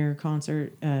premiere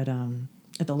concert at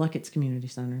the Luckett's Community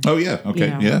Center. Oh, yeah.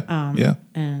 Okay. Yeah.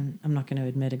 And I'm not going to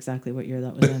admit exactly what year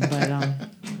that was in,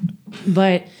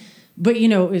 but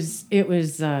it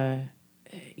was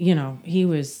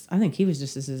I think he was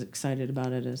just as excited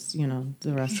about it as,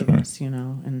 the rest of us,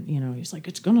 and, he's like,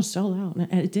 it's going to sell out.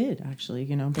 And it did actually,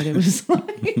 but it was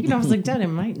like, I was like, Dad, it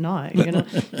might not,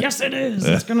 yes, it is.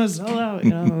 It's going to sell out,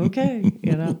 okay,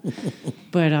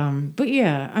 but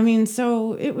yeah, I mean,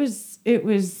 so it was,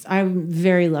 I'm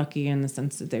very lucky in the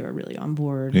sense that they were really on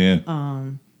board. Yeah.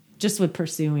 Just with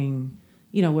pursuing,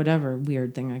 whatever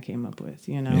weird thing I came up with,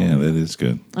 Yeah, that is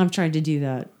good. I've tried to do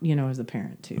that, as a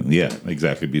parent too. Yeah,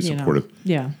 exactly. Be supportive.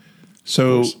 Yeah.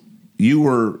 So you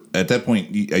were, at that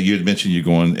point, you had mentioned you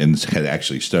going and had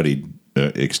actually studied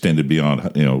extended beyond,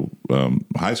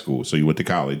 high school. So you went to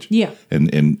college. Yeah.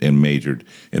 And majored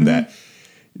in that.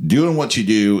 Doing what you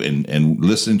do and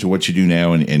listening to what you do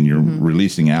now and you're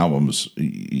releasing albums,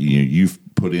 you've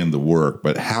put in the work.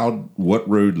 But what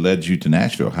road led you to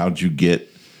Nashville? How'd you get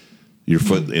your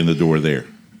foot in the door there?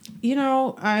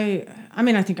 I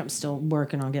think I'm still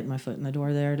working on getting my foot in the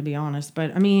door there, to be honest.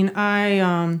 But I mean,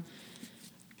 I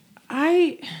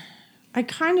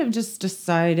kind of just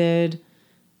decided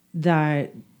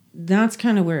that that's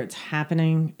kind of where it's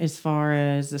happening as far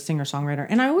as the singer-songwriter.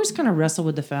 And I always kind of wrestle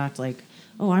with the fact, like,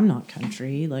 oh, I'm not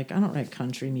country. Like, I don't write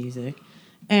country music.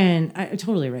 And I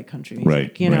totally write country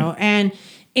music, right. And,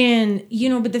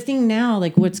 but the thing now,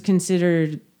 like, what's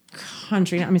considered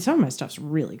country, I mean, some of my stuff's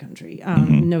really country,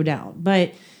 no doubt.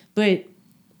 But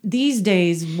these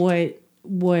days,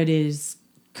 what is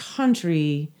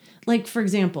country, like, for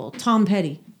example, Tom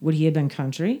Petty, would he have been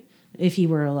country if he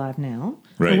were alive now?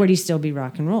 Right. Or would he still be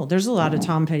rock and roll? There's a lot of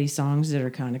Tom Petty songs that are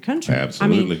kind of country.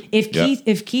 Absolutely. I mean,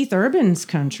 if Keith Urban's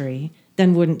country,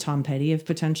 then wouldn't Tom Petty have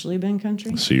potentially been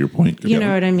country? I see your point. You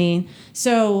know what I mean?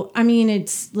 So, I mean,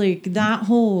 it's like that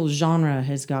whole genre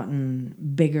has gotten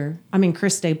bigger. I mean,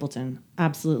 Chris Stapleton,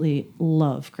 absolutely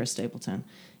love Chris Stapleton,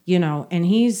 and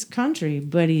he's country,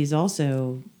 but he's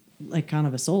also like kind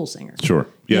of a soul singer. Sure.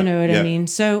 Yeah. You know what I mean?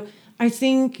 So I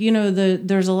think,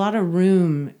 there's a lot of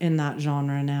room in that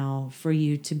genre now for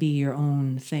you to be your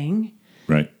own thing.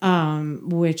 Right.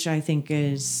 Which I think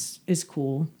is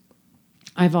cool.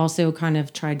 I've also kind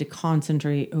of tried to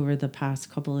concentrate over the past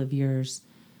couple of years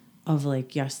of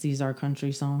like, yes, these are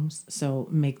country songs, so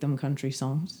make them country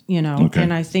songs, Okay.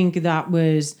 And I think that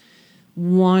was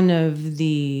one of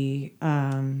the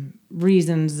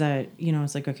reasons that,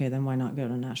 it's like, okay, then why not go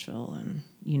to Nashville and,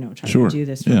 try to do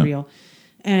this for real.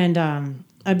 And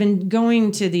I've been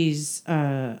going to these,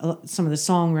 some of the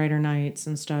songwriter nights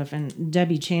and stuff, and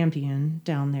Debbie Champion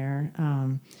down there,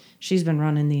 she's been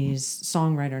running these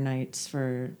songwriter nights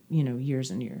for,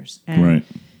 years and years. And, right.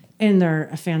 And they're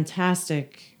a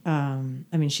fantastic,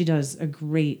 she does a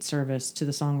great service to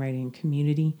the songwriting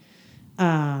community.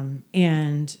 And,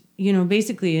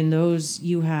 basically in those,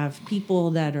 you have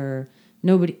people that are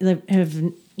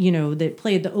that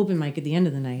play at the open mic at the end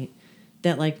of the night,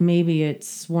 that like maybe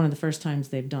it's one of the first times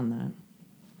they've done that,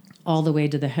 all the way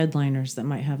to the headliners that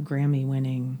might have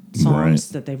Grammy-winning songs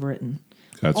that they've written.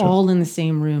 Gotcha. All in the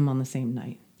same room on the same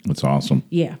night. That's awesome.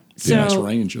 Yeah. So nice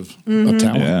range of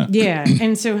talent. Yeah.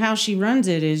 And so how she runs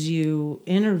it is you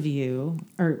interview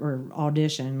or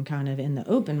audition kind of in the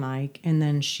open mic, and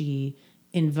then she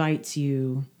invites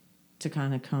you to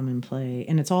kind of come and play.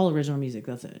 And it's all original music.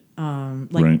 That's it.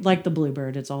 Like the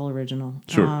Bluebird, it's all original.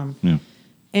 Sure.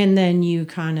 And then you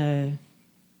kind of,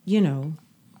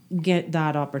 get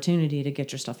that opportunity to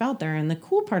get your stuff out there. And the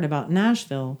cool part about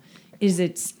Nashville is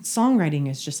songwriting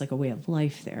is just like a way of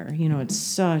life there. It's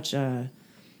such a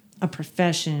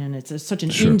profession. It's such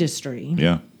an industry.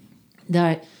 Yeah.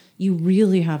 That you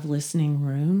really have listening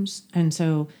rooms. And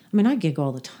so, I gig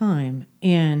all the time.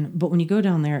 But when you go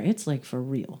down there, it's like for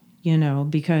real,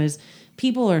 because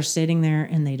people are sitting there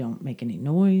and they don't make any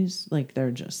noise. Like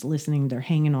they're just listening. They're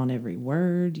hanging on every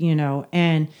word,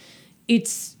 and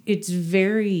it's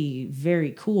very,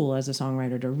 very cool as a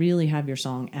songwriter to really have your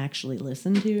song actually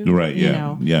listened to. Right.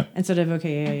 Yeah. Yeah. Instead of,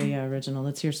 okay, yeah, original,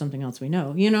 let's hear something else we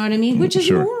know. You know what I mean? Which is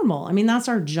normal. That's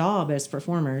our job as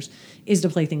performers, is to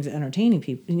play things that entertain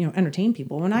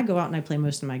people. When I go out and I play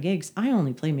most of my gigs, I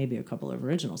only play maybe a couple of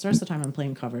originals. The rest of the time I'm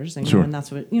playing covers, and, and that's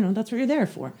what you're there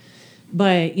for.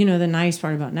 But, the nice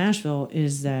part about Nashville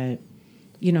is that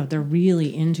they're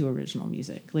really into original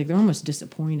music. Like they're almost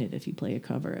disappointed if you play a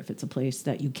cover, if it's a place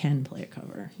that you can play a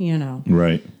cover,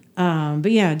 Right.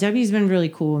 But yeah, Debbie's been really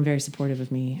cool and very supportive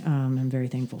of me. I'm very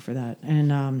thankful for that.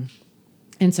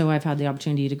 And so I've had the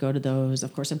opportunity to go to those.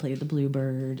 Of course, I played the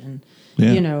Bluebird and,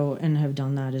 and have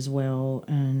done that as well.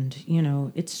 And,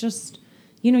 it's just,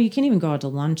 you can't even go out to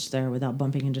lunch there without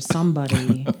bumping into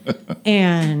somebody.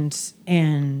 and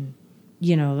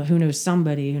who knows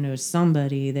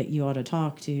somebody that you ought to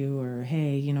talk to, or,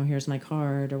 hey, here's my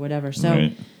card or whatever. So,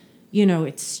 right.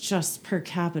 It's just per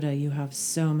capita, you have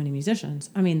so many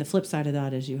musicians. I mean, the flip side of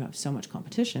that is you have so much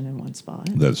competition in one spot.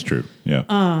 That's true. Yeah.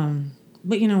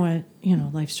 But you know what?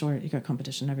 Life's short. You got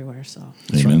competition everywhere. So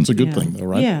It's a good thing, though,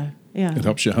 right? Yeah. It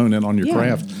helps you hone in on your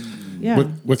craft. Yeah.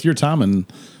 With your time in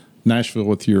Nashville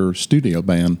with your studio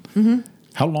band,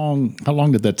 how long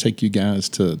did that take you guys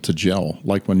to gel?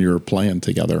 Like when you're playing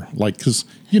together, like because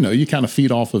you kind of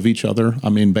feed off of each other. I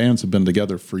mean, bands have been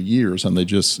together for years, and they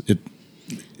just it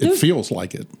feels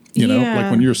like it.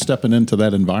 Like when you're stepping into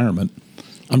that environment.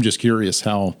 I'm just curious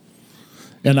how.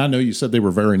 And I know you said they were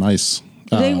very nice.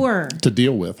 They were to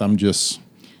deal with. I was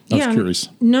curious.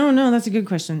 No, that's a good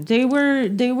question. They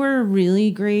were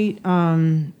really great.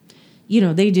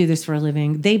 They do this for a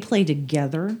living. They play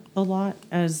together a lot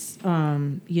as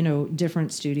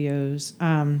different studios.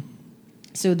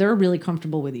 So they're really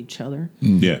comfortable with each other,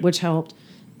 which helped.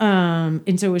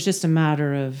 And so it was just a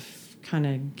matter of kind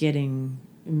of getting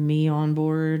me on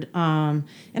board. And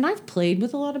I've played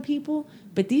with a lot of people,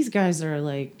 but these guys are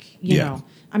like,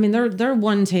 I mean, they're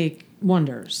one take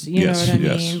wonders. You know what I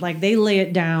mean? Like they lay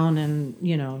it down and,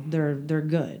 they're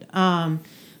good.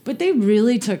 But they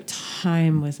really took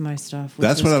time with my stuff.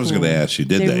 That's what I was going to ask you.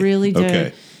 Did they? They really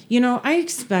did. Okay.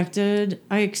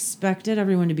 I expected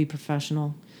everyone to be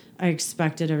professional. I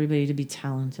expected everybody to be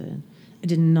talented. I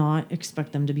did not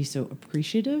expect them to be so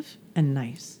appreciative and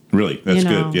nice. Really? That's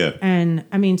good, yeah. And,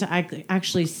 I mean, to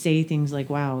actually say things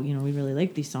like, wow, we really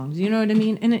like these songs. You know what I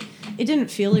mean? And it didn't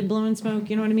feel like blowing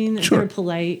smoke. You know what I mean? Sure. They were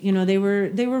polite.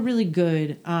 They were really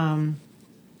good.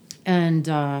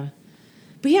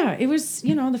 But yeah, it was,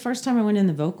 the first time I went in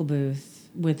the vocal booth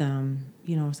with them,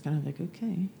 I was kind of like,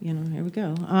 okay, here we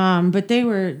go. But they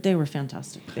were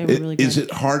fantastic. They were really good. Is it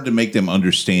hard to make them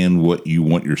understand what you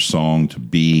want your song to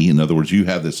be? In other words, you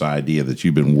have this idea that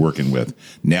you've been working with.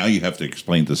 Now you have to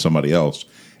explain to somebody else,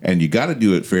 and you got to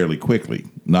do it fairly quickly.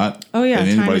 Not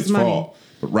anybody's fault.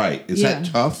 But right. Is that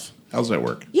tough? How's that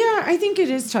work? Yeah, I think it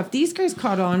is tough. These guys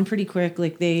caught on pretty quick.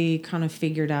 Like they kind of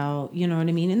figured out, you know what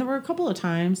I mean? And there were a couple of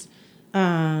times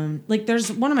like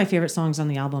there's one of my favorite songs on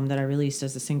the album that I released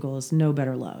as a single is No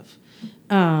Better Love.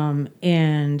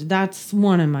 And that's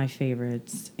one of my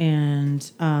favorites.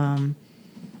 And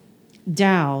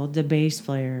Dow, the bass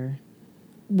player,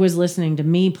 was listening to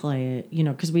me play it,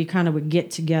 because we kind of would get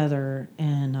together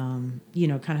and, kind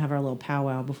of have our little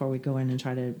powwow before we go in and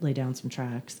try to lay down some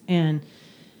tracks. And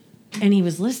he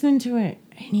was listening to it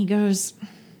and he goes,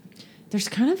 there's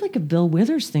kind of like a Bill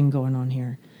Withers thing going on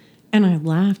here. And I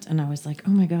laughed and I was like,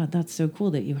 oh my God, that's so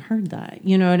cool that you heard that.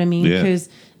 You know what I mean? Because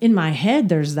in my head,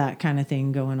 there's that kind of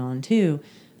thing going on too.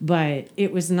 But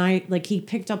it was nice. Like he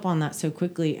picked up on that so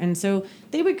quickly. And so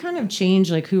they would kind of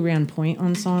change like who ran point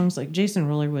on songs. Like Jason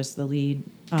Roller was the lead,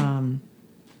 kind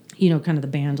of the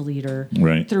band leader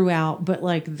throughout. But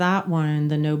like that one,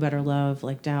 the No Better Love,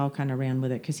 like Dow kind of ran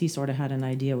with it because he sort of had an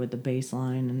idea with the bass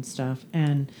line and stuff.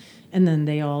 And then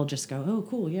they all just go, oh,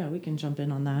 cool, yeah, we can jump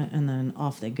in on that. And then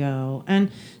off they go.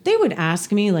 And they would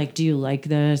ask me, like, do you like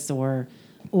this? Or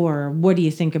what do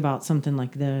you think about something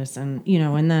like this? And,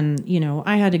 and then,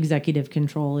 I had executive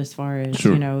control as far as,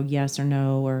 yes or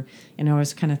no. Or, I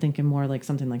was kind of thinking more like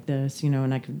something like this,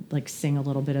 and I could, like, sing a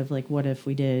little bit of, like, what if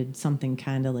we did something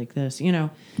kind of like this,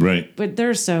 Right. But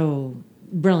they're so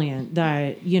brilliant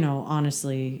that,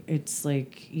 honestly, it's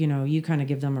like, you kind of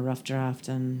give them a rough draft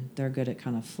and they're good at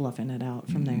kind of fluffing it out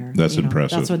from there. That's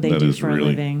impressive. That's what they do for a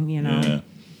living, Yeah.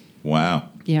 Wow.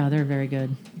 Yeah, they're very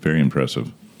good. Very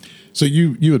impressive. So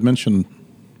you had mentioned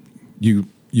you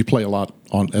play a lot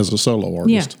as a solo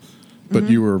artist, but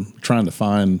you were trying to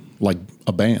find like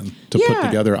a band to put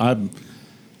together.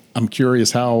 I'm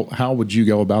curious how would you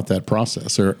go about that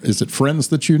process? Or is it friends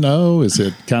that you know? Is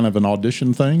it kind of an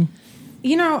audition thing?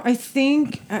 I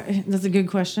think that's a good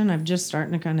question. I'm just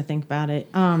starting to kind of think about it.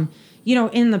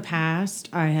 In the past,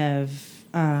 I have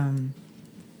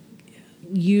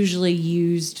usually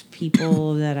used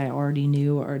people that I already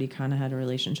knew, already kind of had a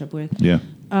relationship with. Yeah.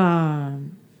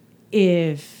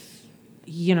 If,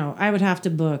 I would have to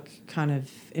book kind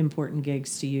of important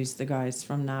gigs to use the guys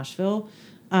from Nashville.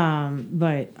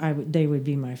 But they would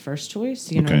be my first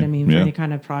choice. You know Okay. what I mean? For Yeah. any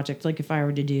kind of project, like if I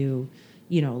were to do,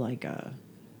 like a,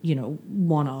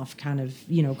 one-off kind of,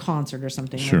 concert or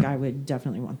something, Sure. like I would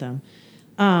definitely want them.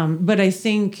 But I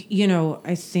think,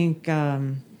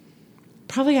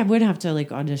 probably I would have to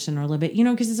like audition a little bit,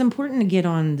 because it's important to get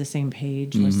on the same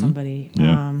page with somebody.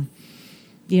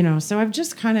 Yeah. So I've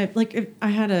just kind of like, if I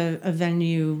had a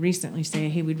venue recently say,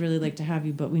 hey, we'd really like to have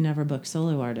you, but we never book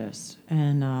solo artists.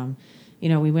 And,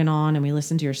 we went on and we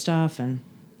listened to your stuff and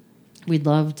we'd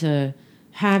love to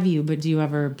have you, but do you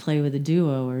ever play with a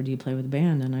duo or do you play with a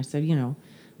band? And I said,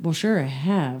 well, sure, I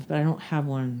have, but I don't have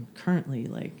one currently,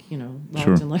 like, locked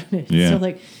Sure. and loaded. Yeah. So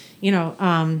like,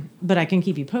 but I can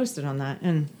keep you posted on that.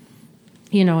 And,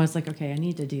 I was like, okay, I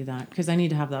need to do that because I need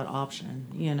to have that option,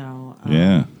 Yeah.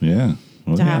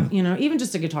 Well, to yeah. have, even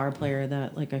just a guitar player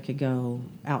that like I could go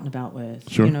out and about with,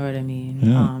 Sure. you know what I mean?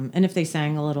 Yeah. And if they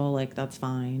sang a little, like that's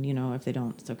fine, if they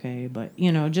don't, it's okay. But,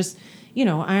 just,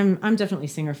 I'm definitely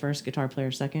singer first, guitar player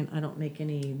second. I don't make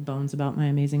any bones about my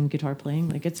amazing guitar playing.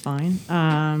 Like it's fine.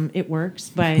 It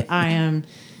works, but I am,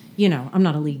 I'm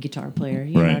not a lead guitar player,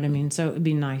 you Right. know what I mean? So it'd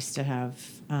be nice to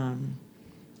have,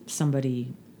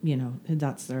 somebody,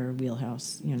 that's their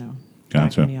wheelhouse, Gotcha.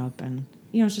 backing me up. And,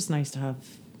 it's just nice to have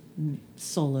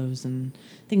solos and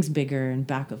things bigger and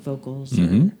backup vocals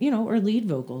or lead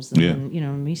vocals and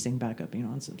then, me sing backup,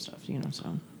 on some stuff,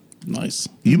 so. Nice.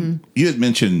 You had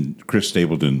mentioned Chris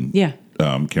Stapleton, Yeah.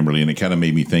 Kimberly, and it kind of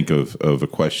made me think of a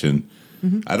question.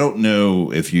 I don't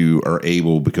know if you are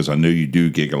able, because I know you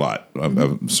do gig a lot.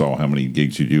 I saw how many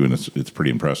gigs you do, and it's pretty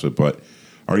impressive. But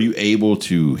are you able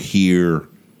to hear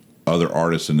other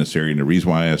artists in this area? And the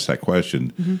reason why I asked that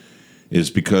question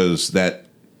is because that,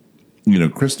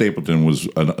 Chris Stapleton was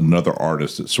another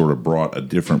artist that sort of brought a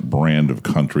different brand of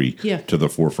country to the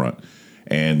forefront.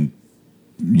 And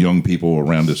young people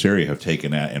around this area have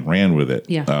taken that and ran with it.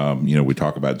 Yeah. We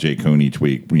talk about Jay Coney each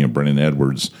week, Brennan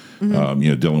Edwards,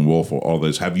 Dylan Wolf, all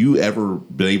those. Have you ever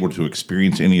been able to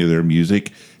experience any of their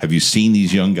music? Have you seen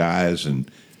these young guys and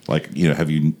have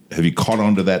you caught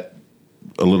on to that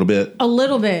a little bit? A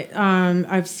little bit.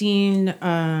 I've seen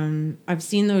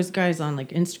those guys on like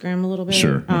Instagram a little bit.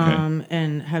 Sure. Okay.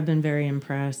 And have been very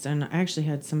impressed. And I actually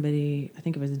had somebody, I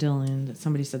think it was Dylan, that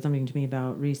somebody said something to me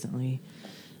about recently.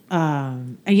 I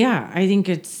think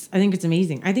it's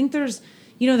amazing. I think there's,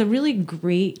 the really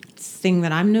great thing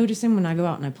that I'm noticing when I go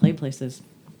out and I play places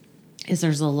is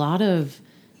there's a lot of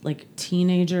like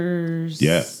teenagers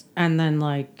and then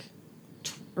like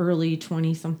early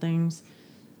 20 somethings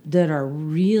that are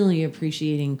really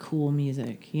appreciating cool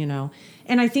music, and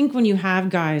I think when you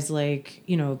have guys like,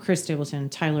 Chris Stapleton,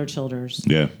 Tyler Childers,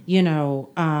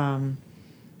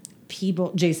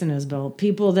 people, Jason Isbell,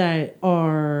 people that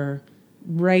are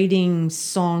writing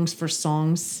songs for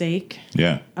song's sake.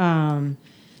 Yeah. And,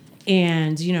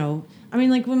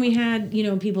 like when we had,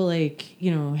 people like,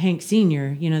 Hank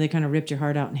Sr., they kind of ripped your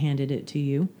heart out and handed it to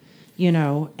you,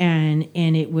 and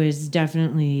it was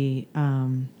definitely,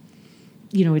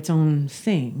 its own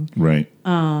thing. Right.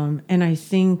 And I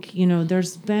think,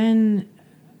 there's been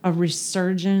a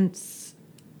resurgence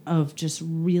of just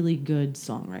really good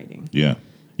songwriting. Yeah.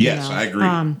 Yes, I agree.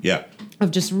 Of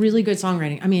just really good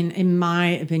songwriting. I mean, in my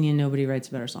opinion, nobody writes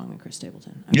a better song than Chris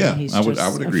Stapleton. I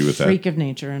would agree with that. Freak of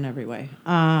nature in every way.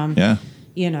 Yeah.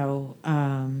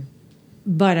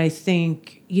 But I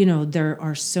think, there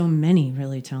are so many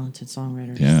really talented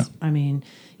songwriters. Yeah. I mean,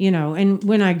 and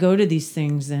when I go to these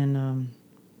things in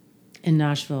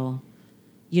Nashville,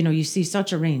 you see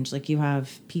such a range. Like you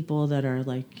have people that are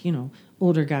like,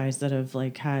 older guys that have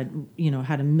like had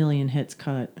a million hits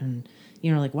cut and,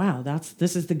 like, wow,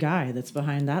 this is the guy that's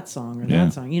behind that song or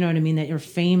that song. You know what I mean? That are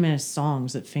famous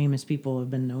songs that famous people have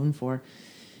been known for.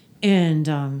 And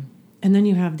then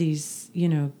you have these,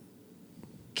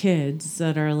 kids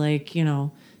that are like,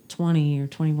 20 or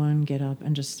 21 get up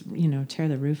and just, tear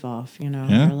the roof off,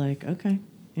 They're like, okay,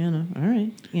 all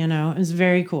right. It's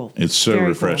very cool. It's so very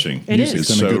refreshing. Cool. It is. It's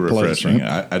in a so good place, refreshing.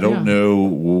 right? I don't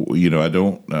know,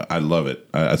 I love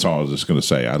it. That's all I was just going to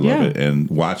say. I love it. And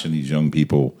watching these young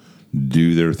people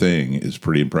do their thing is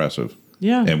pretty impressive.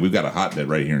 Yeah. And we've got a hotbed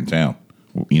right here in town.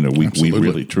 We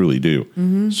really, truly do.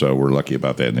 Mm-hmm. So we're lucky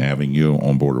about that. And having you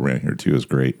on board around here, too, is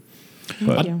great.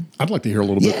 But I'd like to hear a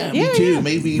little bit me too. Yeah.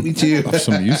 Maybe me too. of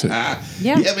some music.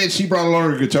 Yeah, man. She brought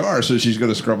along her guitar, so she's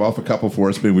going to scrub off a couple for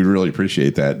us. But we really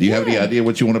appreciate that. Do you have any idea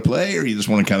what you want to play, or you just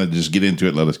want to kind of just get into it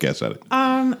and let us guess at it?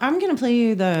 I'm going to play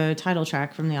you the title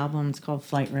track from the album. It's called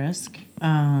Flight Risk.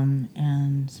 And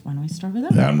why don't we start with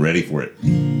that? I'm ready for it.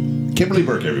 Kimberly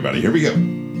Burke, everybody. Here we go.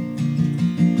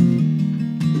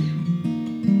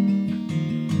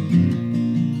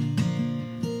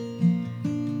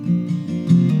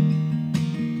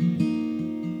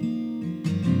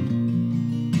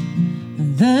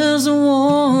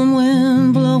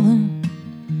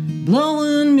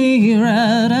 blowing me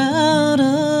right out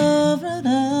of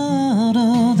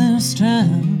this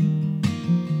town.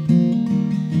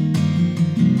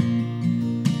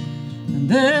 And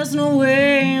there's no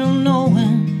way of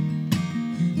knowing,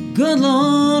 good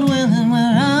Lord willing,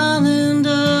 where I'll end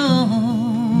up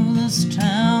this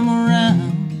time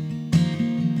around.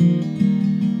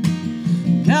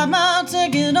 Got my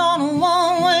ticket on a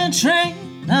one-way train.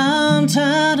 I'm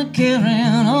tired of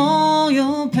carrying all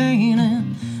your pain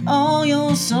and all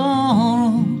your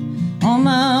sorrow on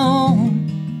my own.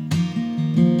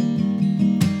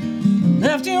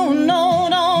 Left you a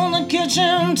note on the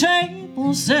kitchen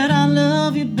table, said I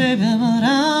love you, baby, but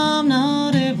I'm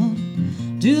not able to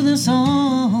do this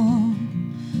all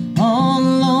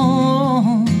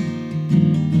alone.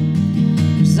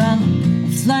 'Cause I'm a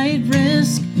flight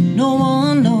risk, no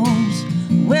one knows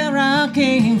where I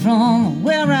came from or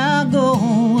where I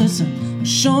go. It's a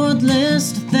short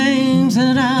list of things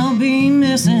that I'll be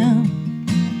missing,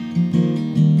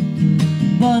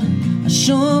 but I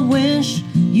sure wish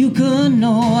you could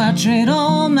know I'd trade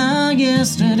all my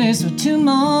yesterdays for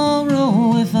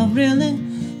tomorrow if I really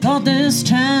thought this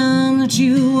time that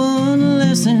you would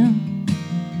listen.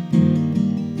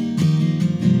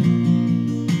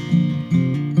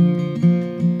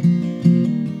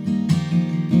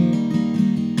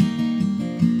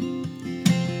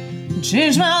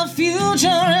 Change my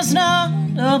future, it's not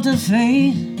up to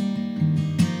fate.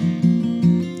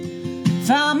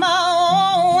 Find my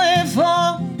own way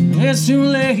forward, it's too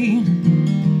late.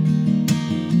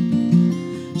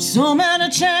 So many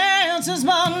chances,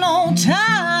 but no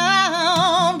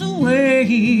time to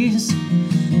waste.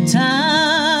 Time.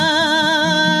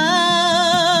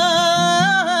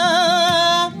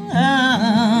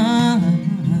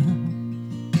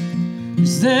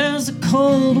 'Cause there's a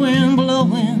cold wind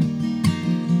blowing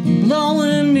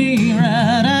me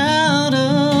right out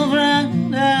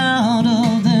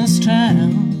of this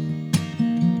town.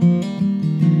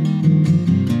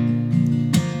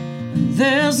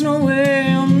 There's no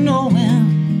way of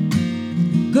knowing,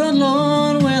 good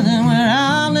Lord willing, where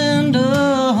I'll end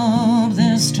up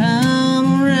this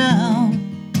time around.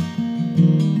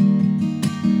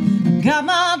 I got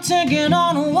my ticket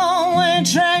on a one-way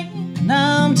train, and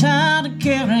I'm tired of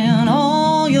carrying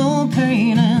all your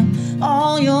pain and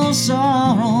all your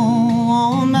sorrow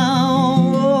on my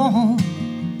own.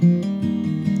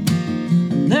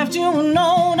 I left you a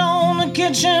note on the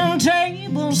kitchen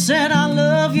table, said I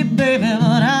love you, baby,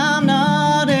 but I'm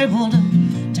not able to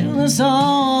do this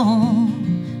all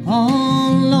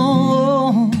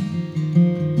alone.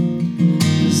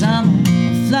 'Cause I'm a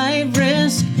flight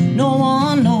risk, no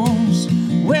one knows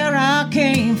where I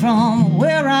came from,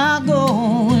 where I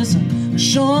go. It's a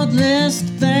short list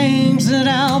of things that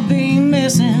I'll be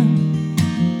missing,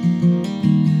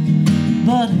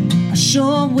 but I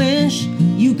sure wish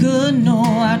you could know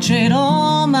I'd trade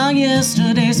all my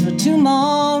yesterdays for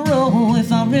tomorrow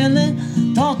if I really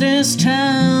thought this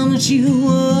time that you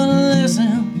would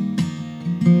listen.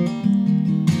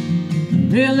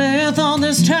 Really thought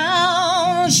this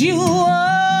time that you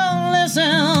would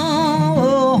listen.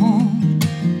 Oh,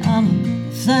 I'm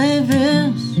a flight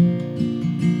risk.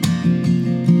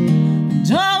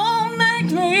 Don't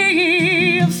make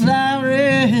me a fly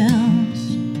risk.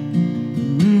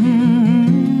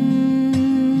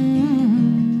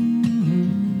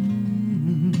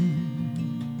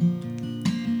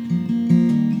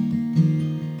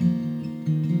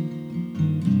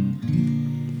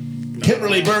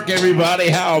 Kimberly Burke, everybody.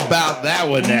 How about that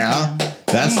one now?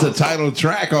 That's the title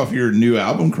track off your new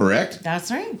album, correct?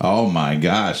 That's right. Oh, my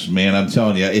gosh, man. I'm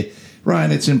telling you.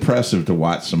 Ryan, it's impressive to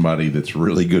watch somebody that's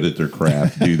really good at their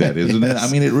craft do that, isn't it?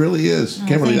 I mean, it really is. Oh,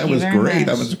 Kimberly, that was great. Much.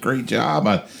 That was a great job.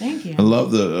 Thank you. I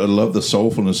love the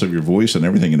soulfulness of your voice and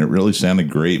everything, and it really sounded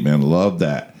great, man. Love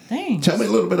that. Thanks. Tell me a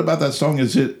little bit about that song.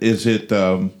 Is it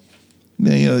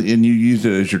you know, and you used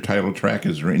it as your title track.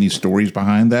 Is there any stories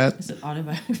behind that? Is it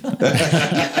autobiographical?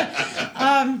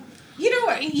 You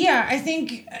know, yeah, I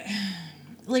think,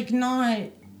 like, not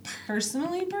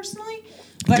personally, but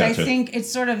Gotcha. I think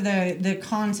it's sort of the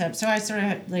concept. So I sort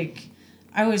of, like,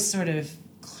 I always sort of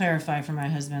clarify for my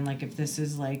husband, like, if this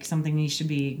is, like, something he should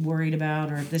be worried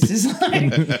about, or if this is,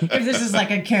 like, if this is,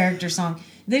 like, a character song.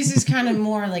 This is kind of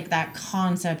more like that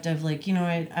concept of, like, you know,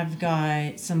 I've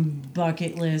got some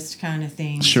bucket list kind of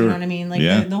things. Sure. You know what I mean? Like,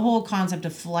 Yeah. the whole concept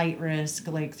of flight risk,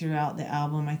 like, throughout the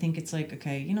album, I think it's like,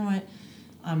 okay, you know what?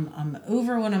 I'm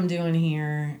over what I'm doing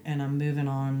here, and I'm moving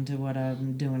on to what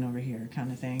I'm doing over here,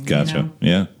 kind of thing. Gotcha. You know?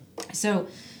 Yeah. So,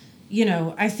 you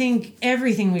know, I think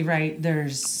everything we write,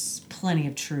 there's plenty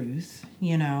of truth,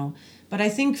 you know. But I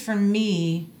think for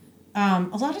me,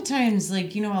 a lot of times,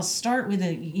 like, I'll start with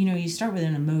you start with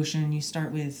an emotion, you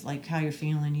start with like how you're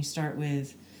feeling, you start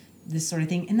with this sort of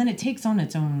thing, and then it takes on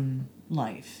its own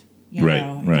life. Right.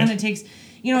 It kind of takes,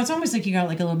 it's almost like you got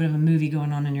like a little bit of a movie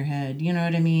going on in your head. You know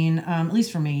what I mean? At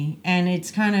least for me. And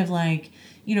it's kind of like,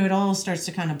 it all starts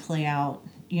to kind of play out,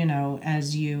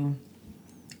 as you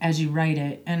write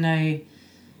it. And I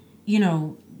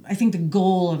think the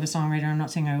goal of a songwriter, I'm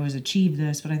not saying I always achieve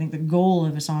this, but I think the goal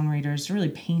of a songwriter is to really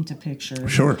paint a picture.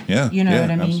 Sure, yeah. You know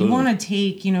what I mean? Absolutely. You want to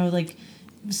take, like,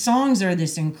 songs are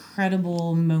this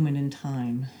incredible moment in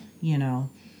time,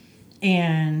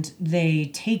 and they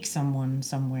take someone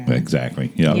somewhere.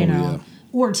 Exactly, yeah.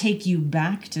 Or take you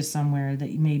back to somewhere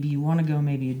that maybe you want to go,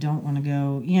 maybe you don't want to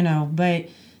go, but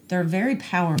they're very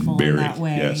powerful in that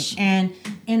way. Yes. And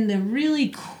the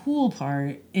really cool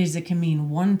part is it can mean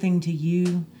one thing to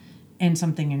you and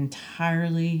something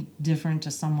entirely different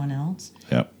to someone else.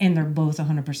 Yep. And they're both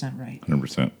 100% right.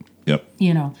 100%. Yep.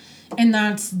 And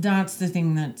that's the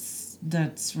thing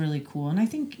that's really cool. And I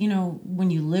think, when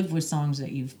you live with songs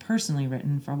that you've personally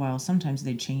written for a while, sometimes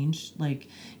they change. Like,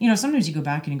 sometimes you go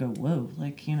back and you go, whoa,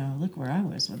 like, look where I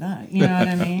was with that. You know what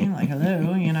I mean? Like,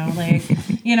 hello,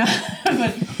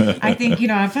 but I think,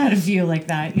 I've had a few like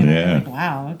that, like,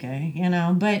 wow, okay,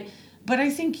 but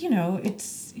I think,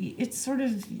 it's sort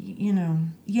of,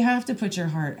 you have to put your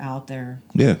heart out there,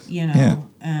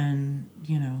 and,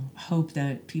 hope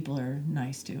that people are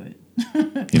nice to it.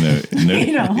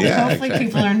 Hopefully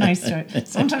people are nice to it.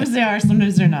 Sometimes they are,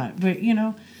 sometimes they're not. But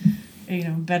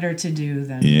better to do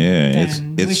than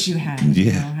wish you had.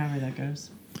 However that goes.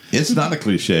 It's not a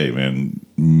cliche, man.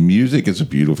 Music is a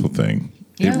beautiful thing.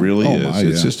 Yeah. It really is. My,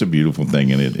 it's just a beautiful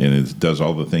thing, and it does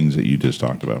all the things that you just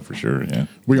talked about for sure. Yeah,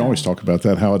 we always talk about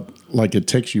that, how it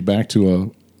takes you back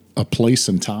to a place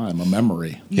and time, a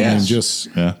memory, Yes.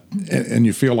 and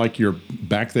you feel like you're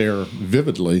back there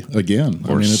vividly again.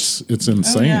 I mean, it's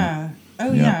insane.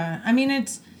 Oh yeah. I mean,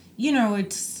 it's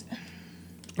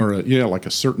Or like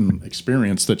a certain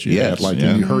experience that you had, like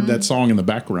and you heard that song in the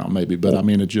background, maybe. But I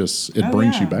mean, it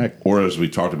brings you back. Or as we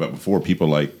talked about before, people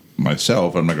like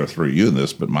myself. I'm not going to throw you in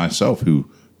this, but myself, who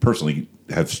personally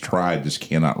has tried, just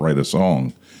cannot write a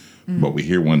song. But we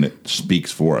hear one that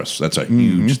speaks for us. That's a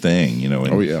huge thing,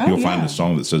 And you'll find a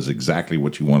song that says exactly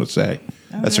what you want to say.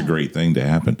 That's a great thing to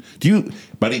happen. Do you,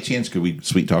 by any chance, could we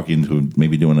sweet talk you into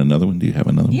maybe doing another one? Do you have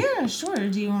another one? Yeah, sure.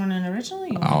 Do you want an original?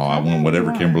 I want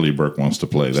whatever Kimberly Burke wants to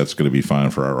play. That's going to be fine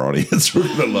for our audience. We're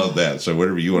going to love that. So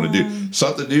whatever you want to do.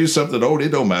 Something new, something old, it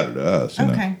don't matter to us.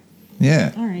 Okay.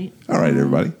 Yeah. All right. All right,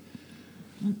 everybody.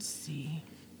 Let's see.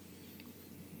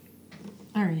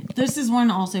 All right. This is one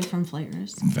also from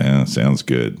Flavors. Yeah, sounds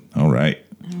good. All right.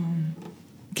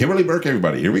 Kimberly Burke,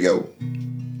 everybody. Here we go.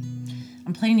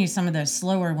 I'm playing you some of the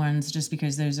slower ones just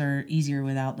because those are easier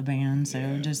without the band.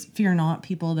 So just fear not,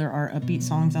 people. There are upbeat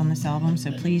songs on this album,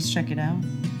 so please check it out.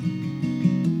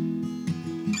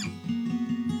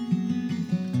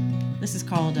 This is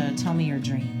called Tell Me Your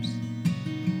Dreams.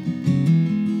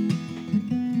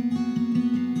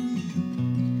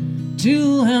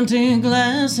 Two empty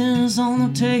glasses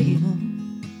on the table,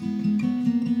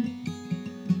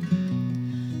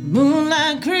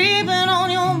 moonlight creeping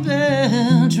on your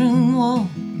bedroom wall.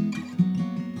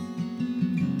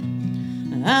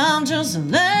 I'm just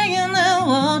laying there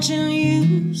watching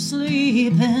you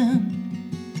sleeping,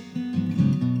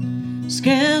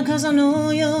 scared 'cause I know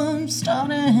you're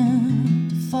starting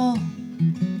to fall.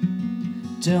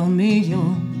 Tell me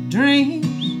your dreams,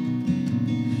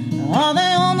 are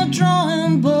they on the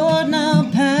drawing board now,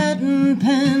 patent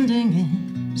pending?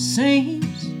 It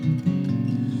seems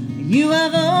you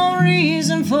have a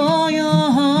reason for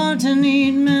your heart to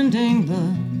need mending,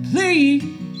 but please,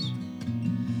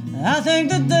 I think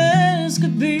that this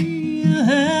could be a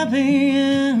happy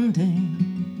ending.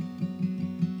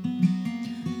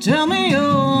 Tell me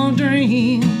your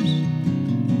dreams.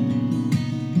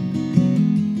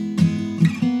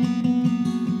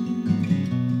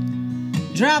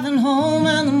 Driving home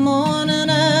in the morning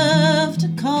after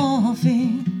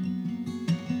coffee,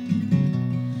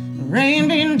 rain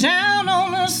beating down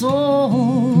on this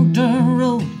old dirt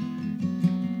road,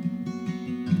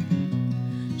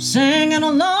 singing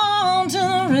along to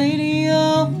the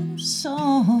radio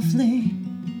softly,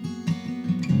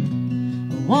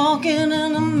 walking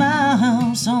in the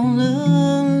house all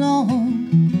alone.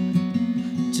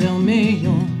 Tell me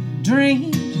your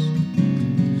dreams,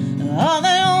 are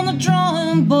they on the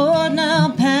drawing board now,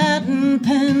 patent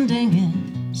pending?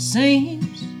 It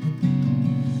seems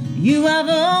you have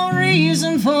a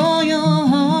reason for your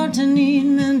heart to need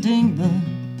mending, but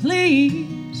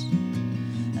please,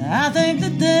 I think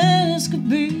that this could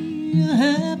be a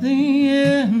happy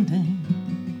ending.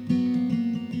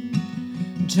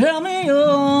 Tell me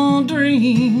your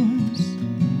dreams.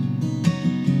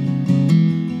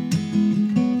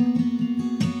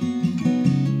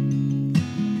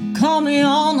 Call me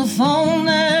on the phone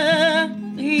that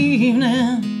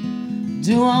evening.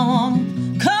 Do I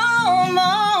want to come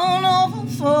on over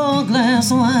for a glass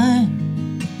of wine?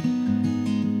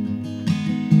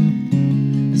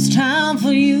 It's time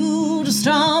for you to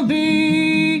start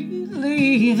believing.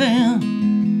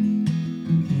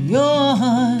 Your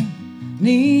heart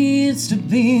needs to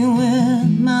be with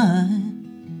mine.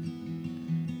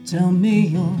 Tell me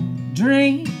your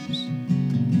dreams.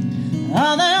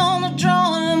 Are they on the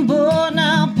drawing board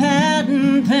now,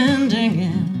 patent pending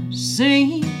in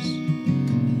scenes?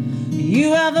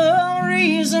 You have a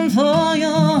reason for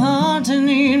your heart to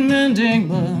need mending,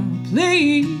 but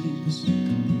please,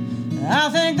 I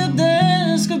think that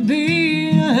this could be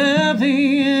a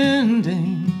happy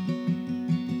ending.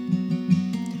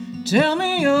 Tell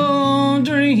me your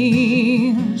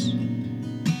dreams.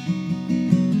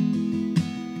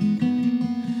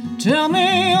 Tell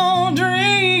me your dreams.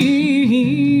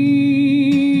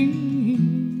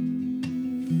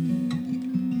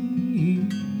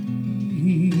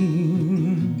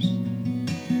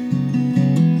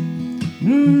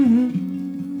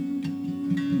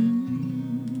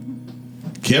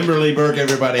 Kimberly Burke,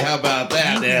 everybody. How about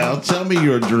that now? Tell me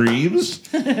your dreams.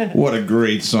 What a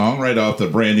great song right off the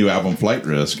brand new album Flight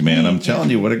Risk, man. I'm telling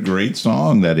you, what a great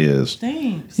song that is.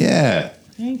 Thanks. Yeah.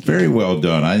 Thank you. Very well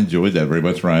done. I enjoyed that very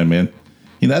much, Ryan, man.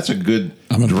 You know, that's a good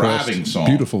driving song.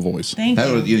 Beautiful voice. Thank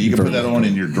you. You can put that on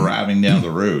and you're driving down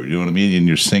the road. You know what I mean? And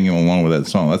you're singing along with that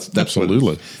song. That's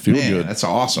Absolutely. Feel man, good. That's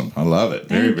awesome. I love it.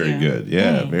 Very, Thank very you. good.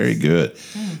 Yeah, Thanks. very good.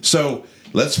 Thanks. So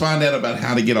let's find out about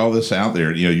how to get all this out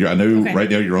there. You know, I know Okay. right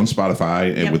now you're on Spotify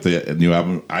and Yep. with the new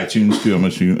album, iTunes too. I'm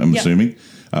assuming.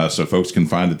 So folks can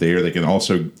find it there. They can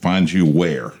also find you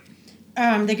where.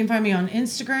 They can find me on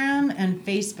Instagram and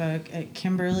Facebook at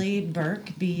Kimberly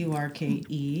Burke,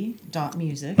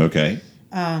 BURKE.music. Okay.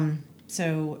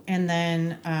 So, and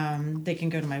then they can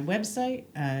go to my website,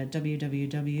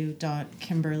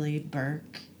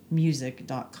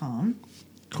 www.kimberlyburkemusic.com.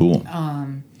 Cool.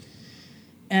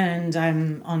 And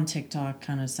I'm on TikTok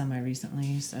kind of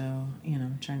semi-recently, so, you know,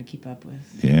 I'm trying to keep up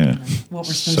with Yeah. what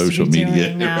we're supposed Social to be media.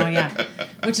 doing now, yeah.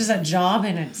 Which is a job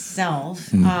in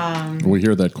itself. We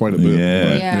hear that quite a bit.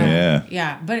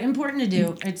 Yeah. But important to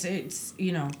do. It's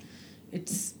you know,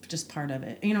 it's just part of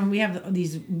it. You know, we have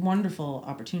these wonderful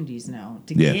opportunities now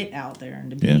to get out there and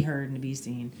to be heard and to be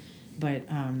seen. But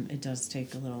it does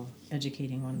take a little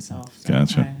educating oneself. So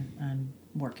Gotcha. I'm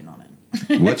working on it.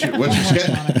 What's your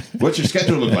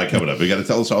schedule look like coming up? You got to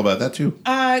tell us all about that too.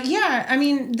 Yeah, I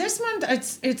mean, this month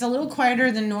it's a little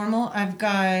quieter than normal. I've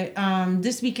got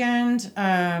this weekend,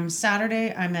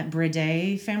 Saturday, I'm at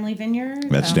Breday Family Vineyard.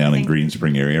 That's down in Green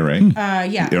Spring area, right? Yeah,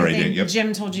 Yeah, I right, think yep.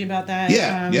 Jim told you about that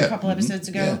a couple episodes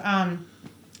ago. Yeah.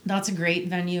 That's a great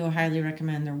venue. I highly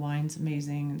recommend. Their wine's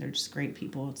amazing. They're just great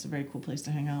people. It's a very cool place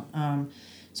to hang out.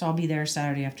 So I'll be there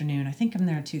Saturday afternoon. I think I'm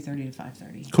there at 2:30 to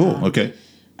 5:30. Cool. Okay.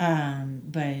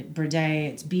 But Breday,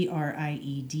 it's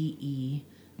BRIEDE,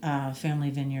 Family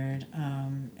Vineyard,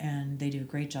 and they do a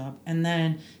great job. And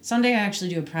then Sunday I actually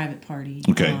do a private party.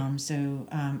 Okay.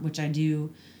 Which I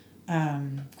do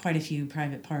quite a few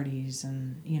private parties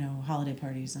and, you know, holiday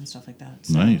parties and stuff like that.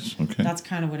 So Nice. Okay. that's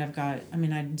kind of what I've got. I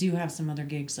mean, I do have some other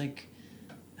gigs like,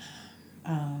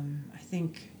 I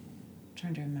think, I'm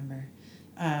trying to remember.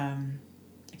 I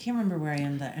can't remember where I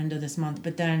am the end of this month,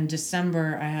 but then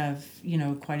December I have, you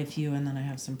know, quite a few, and then I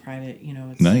have some private, you know,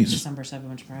 it's Nice. December, so I have a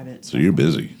bunch of private. So you're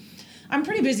busy. I'm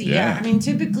pretty busy, Yeah. yeah. I mean,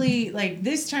 typically, like,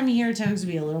 this time of year tends to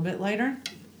be a little bit lighter.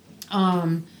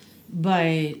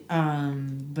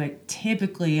 But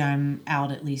typically I'm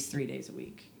out at least 3 days a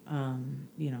week.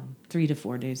 You know, 3 to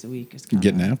 4 days a week is kind of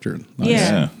Getting after it. Nice.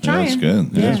 Yeah. That's Trying. good.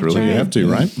 Yeah, That's really trying. You have to,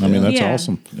 right? I mean, that's Yeah.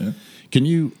 awesome. Yeah. Can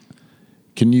you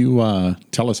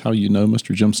tell us how you know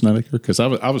Mr. Jim Snedeker? Because I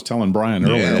was telling Brian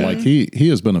earlier, Yeah. like he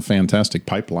has been a fantastic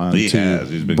pipeline He to has.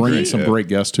 He's been bringing great, some yeah. great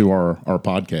guests to our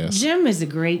podcast. Jim is a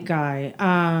great guy.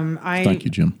 Thank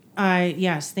you, Jim.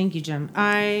 Yes, thank you, Jim.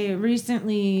 I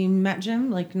recently met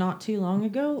Jim like not too long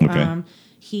ago. Okay.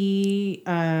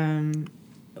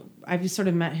 I've sort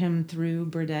of met him through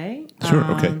Breday. Sure,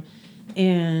 okay.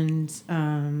 And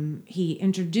he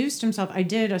introduced himself. I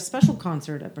did a special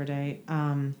concert at Breday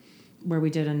where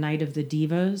we did a Night of the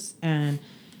Divas, and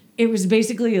it was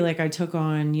basically like I took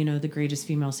on, you know, the greatest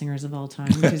female singers of all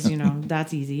time because, you know,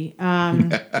 that's easy.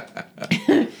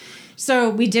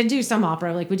 So we did do some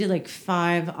opera. Like we did like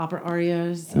 5 opera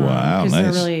arias. Wow, because nice.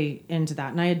 they're really into that.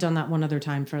 And I had done that one other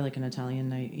time for like an Italian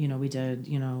night. We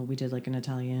did like an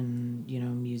Italian,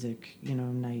 music,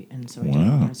 night. And so I did all that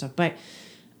kind of stuff. But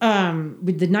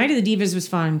with the Night of the Divas was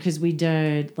fun because we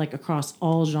did like across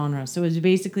all genres. So it was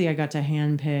basically I got to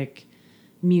handpick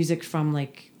music from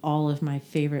like all of my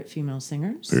favorite female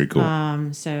singers. Very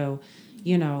cool. So,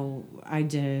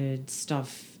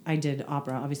 I did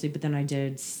opera, obviously, but then I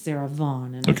did Sarah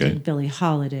Vaughan, and I did Billie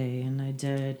Holiday, and I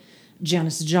did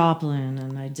Janis Joplin,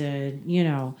 and I did,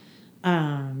 Joni,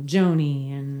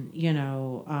 and,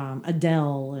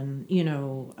 Adele, and,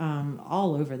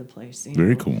 all over the place.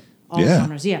 Very cool. All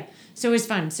genres, yeah. So it was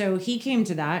fun. So he came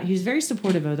to that. He was very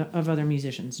supportive of other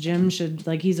musicians. Jim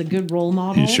he's a good role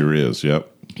model. He sure is,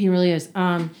 yep. He really is.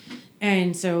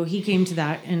 And so he came to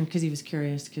that, and because he was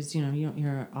curious, because you don't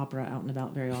hear opera out and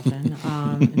about very often,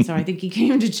 and so I think he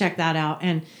came to check that out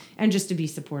and just to be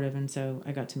supportive. And so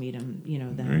I got to meet him,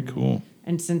 then. Very cool.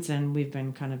 And since then, we've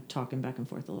been kind of talking back and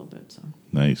forth a little bit. So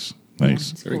nice.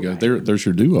 There you go. There's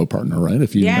your duo partner, right?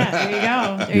 If you there you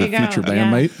go. There you go. Future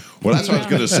bandmate. Yeah. Well, that's what I was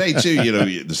going to say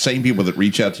too. The same people that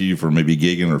reach out to you for maybe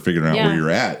gigging or figuring out where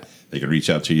you're at. They can reach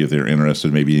out to you if they're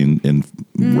interested, maybe in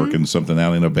working something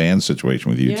out in a band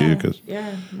situation with you too. Because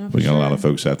we got a lot of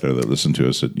folks out there that listen to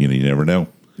us that you never know.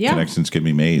 Yeah. Connections can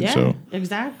be made. Yeah, so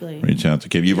exactly. Reach out to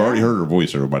Kim. You've already heard her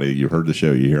voice, everybody. You've heard the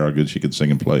show. You hear how good she can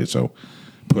sing and play. So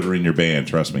put her in your band.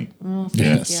 Trust me. Well,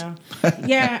 thanks.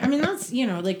 Yeah. I mean, that's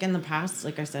like in the past.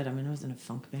 Like I said, I was in a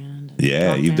funk band.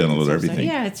 Yeah, you've done a little everything. So,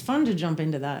 yeah, it's fun to jump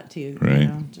into that too. Right.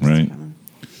 Right.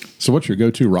 So, what's your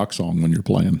go-to rock song when you're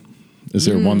playing? Is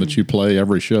there one that you play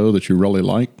every show that you really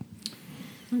like?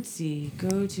 Let's see.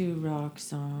 Go-to rock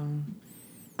song.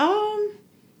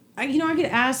 I get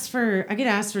asked for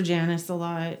Janis a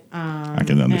lot. I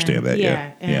can understand that.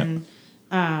 Yeah. And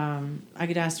I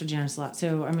get asked for Janis a lot.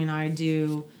 So I don't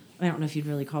know if you'd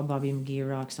really call Bobby McGee a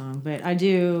rock song, but I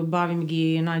do Bobby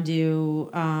McGee, and I do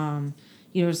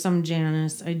some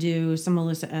Janis. I do some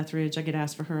Melissa Etheridge. I get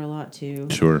asked for her a lot too.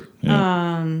 Sure.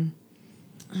 Yeah.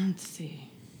 Let's see.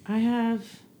 I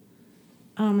have,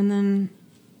 and then,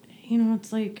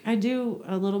 it's like I do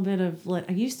a little bit of.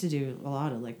 I used to do a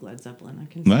lot of like Led Zeppelin. I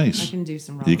can do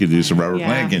some. Robert you can do some Robert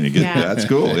Plant. Plant. Can you get? Yeah. That's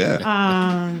cool.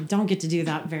 Yeah. Don't get to do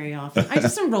that very often. I do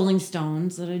some Rolling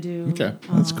Stones that I do. Okay,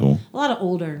 that's cool. A lot of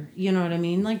older. You know what I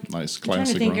mean? Like nice I'm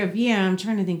classic.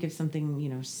 trying to think of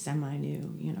something semi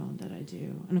new. That I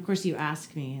do. And of course you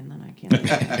ask me, and then I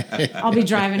can't. I'll be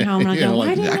driving home, and I go,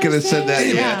 "Why didn't I could have said that?"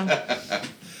 Yeah.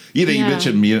 You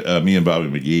mentioned me and Bobby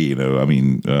McGee.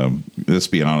 Let's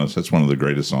be honest, that's one of the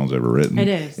greatest songs ever written. It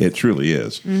is. It truly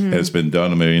is. Mm-hmm. And it's been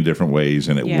done a million different ways,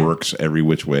 and it works every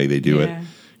which way they do it.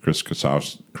 Chris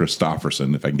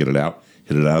Christopherson, if I can get it out,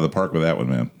 hit it out of the park with that one,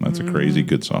 man. That's a crazy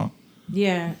good song.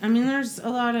 Yeah, there's a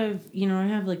lot of I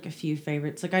have like a few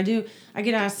favorites. Like I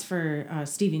get asked for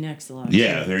Stevie Nicks a lot.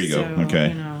 Yeah, there you go.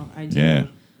 Okay. I do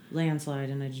Landslide,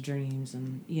 and I do Dreams,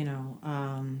 and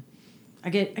I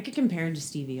get compared to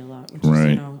Stevie a lot, which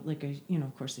is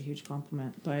of course a huge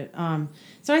compliment. But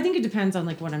so I think it depends on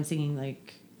like what I'm singing,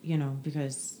 like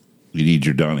because you need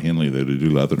your Don Henley though to do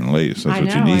Leather and Lace. That's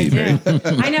what you need, right?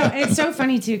 I know. And it's so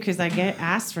funny too because I get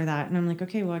asked for that, and I'm like,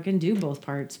 okay, well I can do both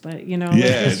parts, but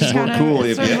it's more cool.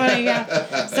 It's sort of funny,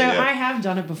 So I have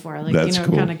done it before, like that's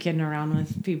cool. kind of kidding around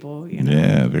with people.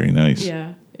 Yeah, very nice.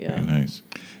 Yeah. Very nice.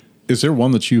 Is there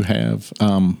one that you have,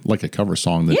 like a cover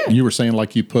song that you were saying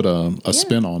like you put a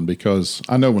spin on? Because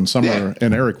I know when Summer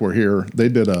and Eric were here, they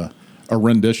did a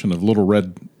rendition of Little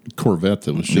Red Corvette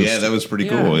that was just that was pretty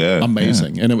cool. Yeah,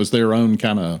 amazing, and it was their own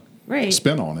kind of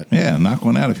spin on it. Yeah, knock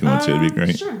one out if you want to. It'd be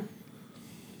great. Sure, you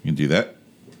can do that.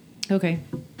 Okay,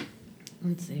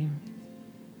 let's see.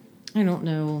 I don't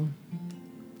know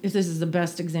if this is the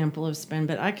best example of spin,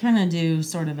 but I kind of do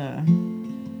sort of a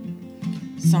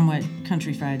somewhat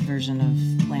countrified version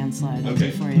of Landslide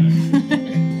for you.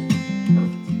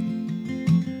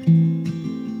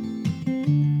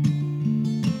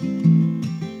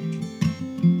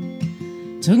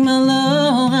 Took my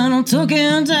love and I took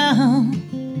it down.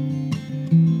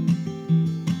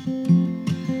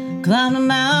 Climbed a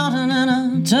mountain and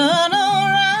I turned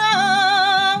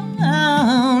around,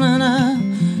 and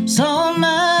I saw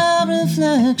my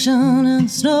reflection in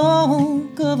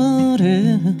snow-covered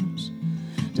hills.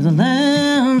 Till the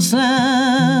landslide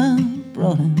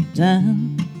brought it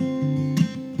down.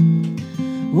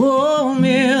 Oh,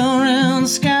 mirror in the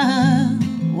sky,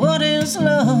 what is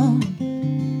love?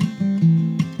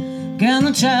 Can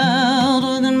the child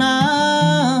within my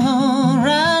heart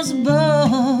rise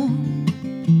above?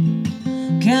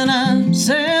 Can I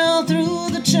sail through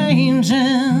the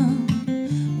changing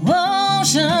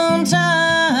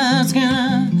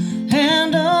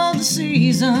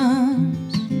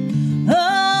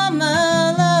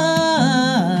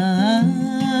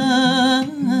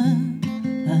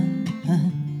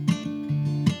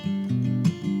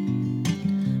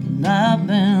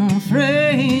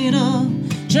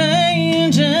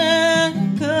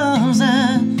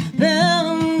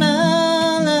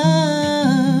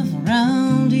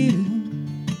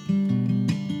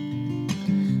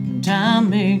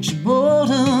makes you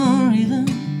bolder, even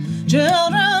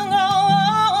children grow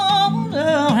older,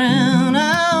 and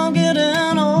I'm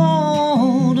getting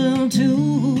older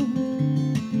too.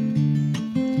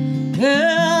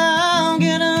 Yeah, I'm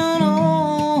getting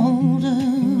older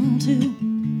too.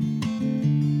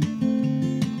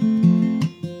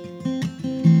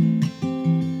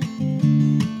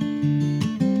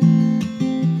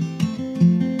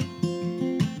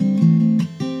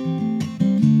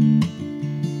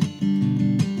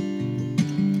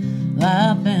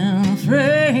 I've been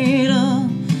afraid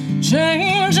of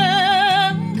changing,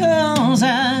 'cause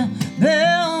I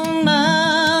built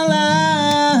my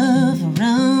life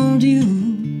around you.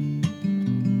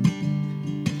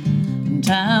 And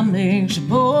time makes you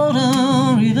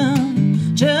bolder,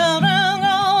 even children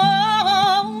grow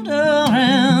older,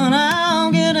 and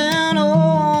I'm getting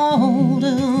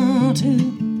older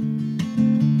too.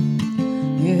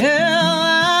 Yeah,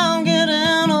 I'm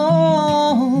getting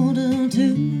older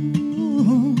too.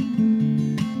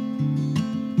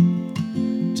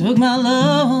 Took my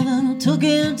love and I took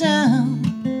it down.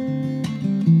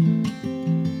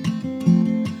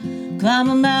 Climbed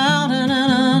a mountain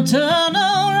and I turned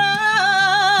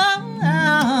around,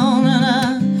 and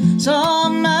I saw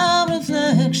my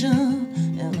reflection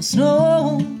in the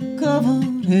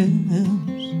snow-covered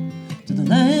hills to the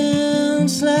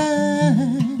landslide.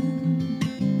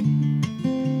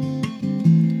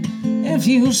 If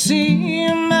you see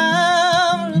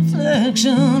my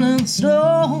reflection in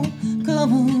snow-covered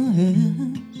hills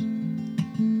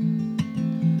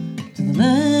to the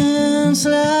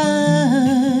landslide.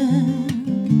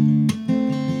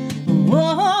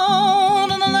 Oh,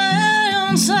 to the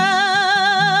landslide.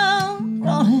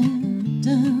 Brought it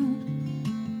down.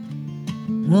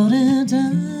 Brought it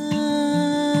down.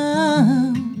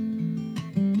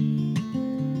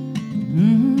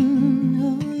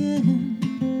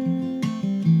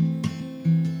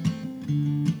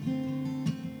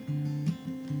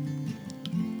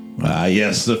 Oh yeah.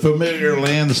 Yes, the familiar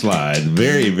landslide.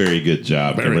 Very, very good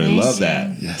job. I really love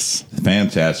that. Yes.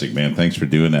 Fantastic, man. Thanks for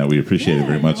doing that. We appreciate it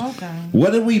very much. You're welcome.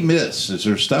 What did we miss? Is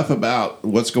there stuff about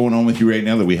what's going on with you right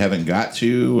now that we haven't got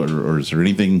to, or is there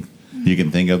anything you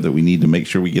can think of that we need to make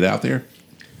sure we get out there?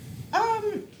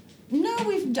 No,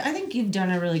 I think you've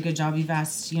done a really good job. You've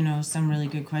asked, some really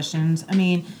good questions. I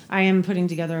mean, I am putting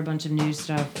together a bunch of new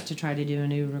stuff to try to do a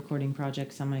new recording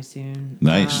project semi soon.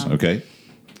 Nice. Okay.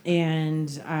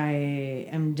 And I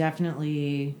am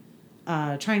definitely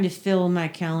trying to fill my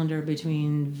calendar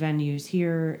between venues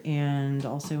here and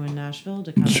also in Nashville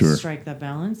to kind of strike that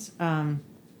balance.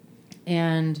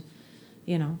 And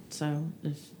so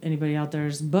if anybody out there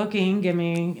is booking, give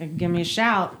me a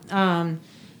shout.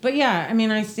 But yeah, I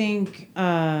mean, I think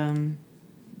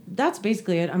that's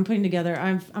basically it. I'm putting together.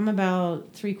 I'm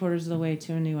about 3/4 of the way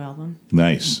to a new album.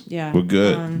 Nice. Yeah. Well,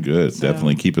 good. Good. So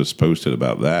definitely keep us posted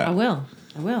about that. I will.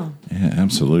 Yeah,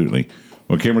 absolutely.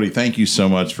 Well, Kimberly, thank you so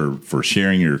much for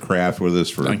sharing your craft with us,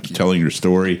 for telling your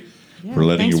story, for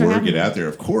letting your work get out there.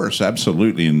 Of course,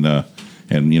 absolutely, and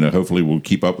hopefully we'll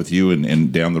keep up with you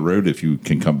and down the road if you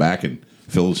can come back and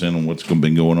fill us in on what's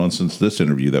been going on since this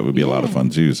interview. That would be a lot of fun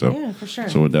too. So yeah, for sure.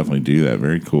 So we'll definitely do that.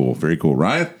 Very cool. Very cool.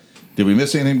 Ryan, did we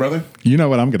miss anything, brother? You know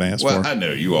what I'm going to ask for. Well, I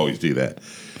know you always do that.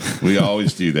 We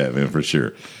always do that, man, for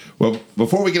sure. Well,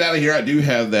 before we get out of here, I do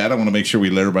have that. I want to make sure we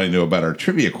let everybody know about our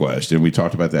trivia question. We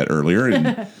talked about that earlier.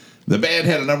 And the band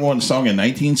had a number one song in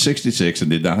 1966 and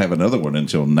did not have another one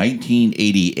until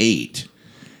 1988.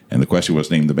 And the question was,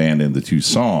 name the band and the two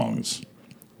songs.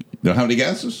 Now, how many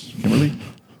guesses, Kimberly?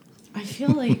 I feel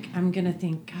like I'm going to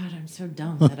think, God, I'm so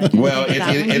dumb that I didn't well, think of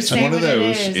that when you it's say one of what it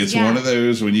those. is. It's one of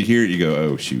those when you hear it, you go,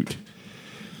 oh, shoot.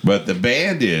 But the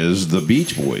band is the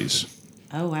Beach Boys.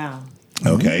 Oh, wow.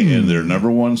 Okay, and their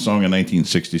number one song in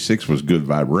 1966 was Good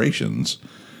Vibrations.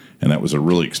 And that was a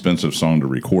really expensive song to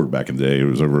record back in the day. It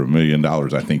was over $1 million,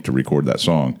 I think, to record that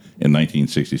song in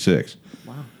 1966.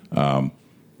 Wow.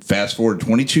 Fast forward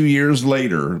 22 years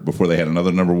later, before they had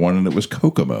another number one, and it was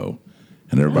Kokomo.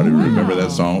 And everybody remember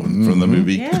that song from the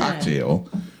movie Cocktail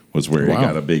was where it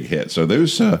got a big hit. So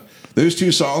those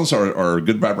two songs are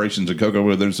Good Vibrations and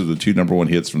Kokomo. Those are the two number one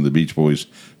hits from the Beach Boys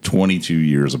 22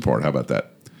 years apart. How about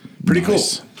that? Pretty cool.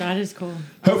 That is cool.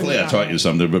 Hopefully I taught you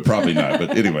something, but probably not.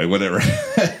 But anyway, whatever.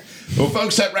 Well,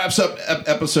 folks, that wraps up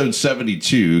episode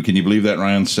 72. Can you believe that,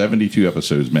 Ryan? 72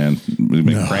 episodes, man. We've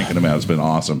been cranking them out. It's been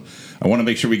awesome. I want to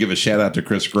make sure we give a shout out to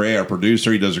Chris Gray, our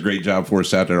producer. He does a great job for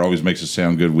us out there. Always makes us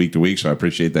sound good week to week. So I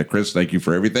appreciate that, Chris. Thank you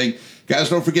for everything. Guys,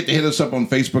 don't forget to hit us up on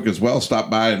Facebook as well. Stop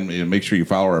by and make sure you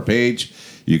follow our page.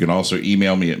 You can also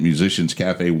email me at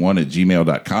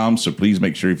musicianscafe1@gmail.com. So please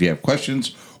make sure if you have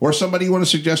questions or somebody you want to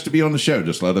suggest to be on the show,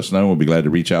 just let us know. We'll be glad to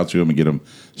reach out to them and get them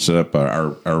set up.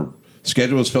 Our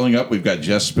schedule is filling up. We've got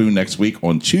Jess Spoon next week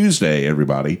on Tuesday,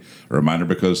 everybody. A reminder,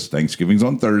 because Thanksgiving's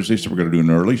on Thursday, so we're going to do an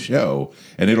early show,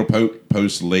 and it'll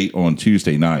post late on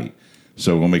Tuesday night.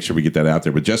 So we'll make sure we get that out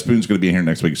there. But Jess Spoon's going to be here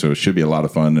next week, so it should be a lot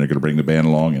of fun. They're going to bring the band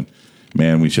along, and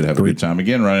man, we should have a good time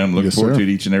again, Ryan. I'm looking forward to it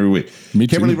each and every week. Me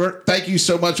too. Kimberly Burke, thank you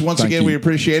so much once again. We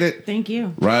appreciate it. Thank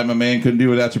you. Ryan, my man, couldn't do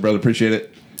it without you, brother. Appreciate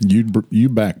it. You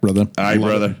back, brother. All right,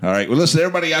 brother. All right. Well, listen,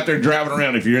 everybody out there driving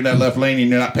around, if you're in that left lane and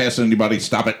you're not passing anybody,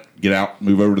 stop it. Get out.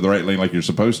 Move over to the right lane like you're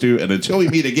supposed to. And until we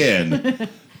meet again,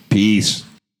 peace.